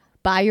can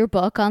buy your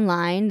book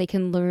online. They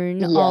can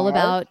learn all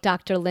about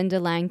Dr. Linda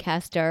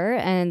Lancaster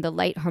and the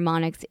Light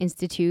Harmonics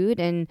Institute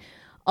and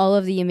all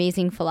of the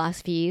amazing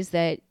philosophies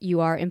that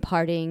you are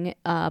imparting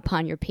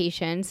upon your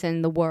patients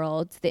and the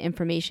world, the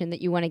information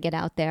that you want to get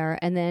out there.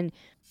 And then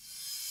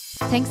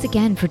thanks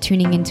again for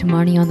tuning into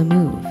Marnie on the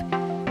Move.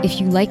 If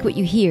you like what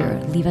you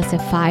hear, leave us a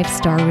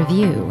 5-star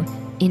review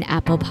in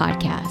Apple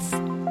Podcasts.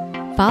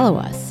 Follow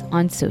us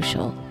on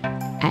social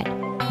at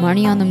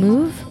Marnie on the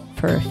Move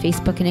for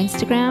Facebook and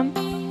Instagram,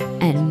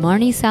 and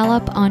Marnie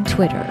Salup on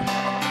Twitter.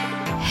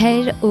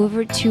 Head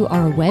over to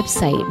our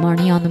website,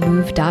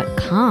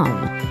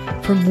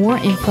 marnieonthemove.com, for more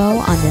info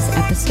on this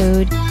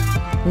episode,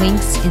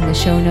 links in the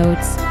show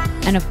notes,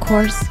 and of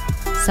course,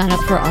 sign up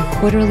for our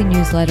quarterly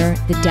newsletter,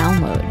 The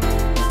Download,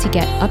 to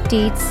get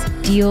updates,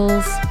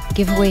 deals,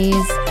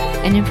 giveaways,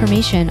 and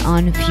information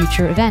on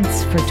future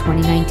events for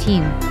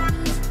 2019.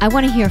 I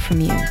want to hear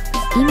from you.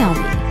 Email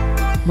me,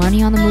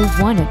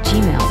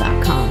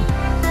 marnieonthemove1@gmail.com,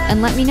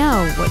 and let me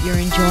know what you're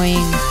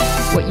enjoying,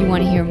 what you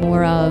want to hear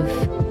more of.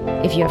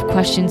 If you have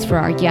questions for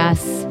our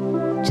guests,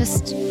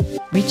 just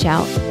reach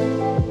out.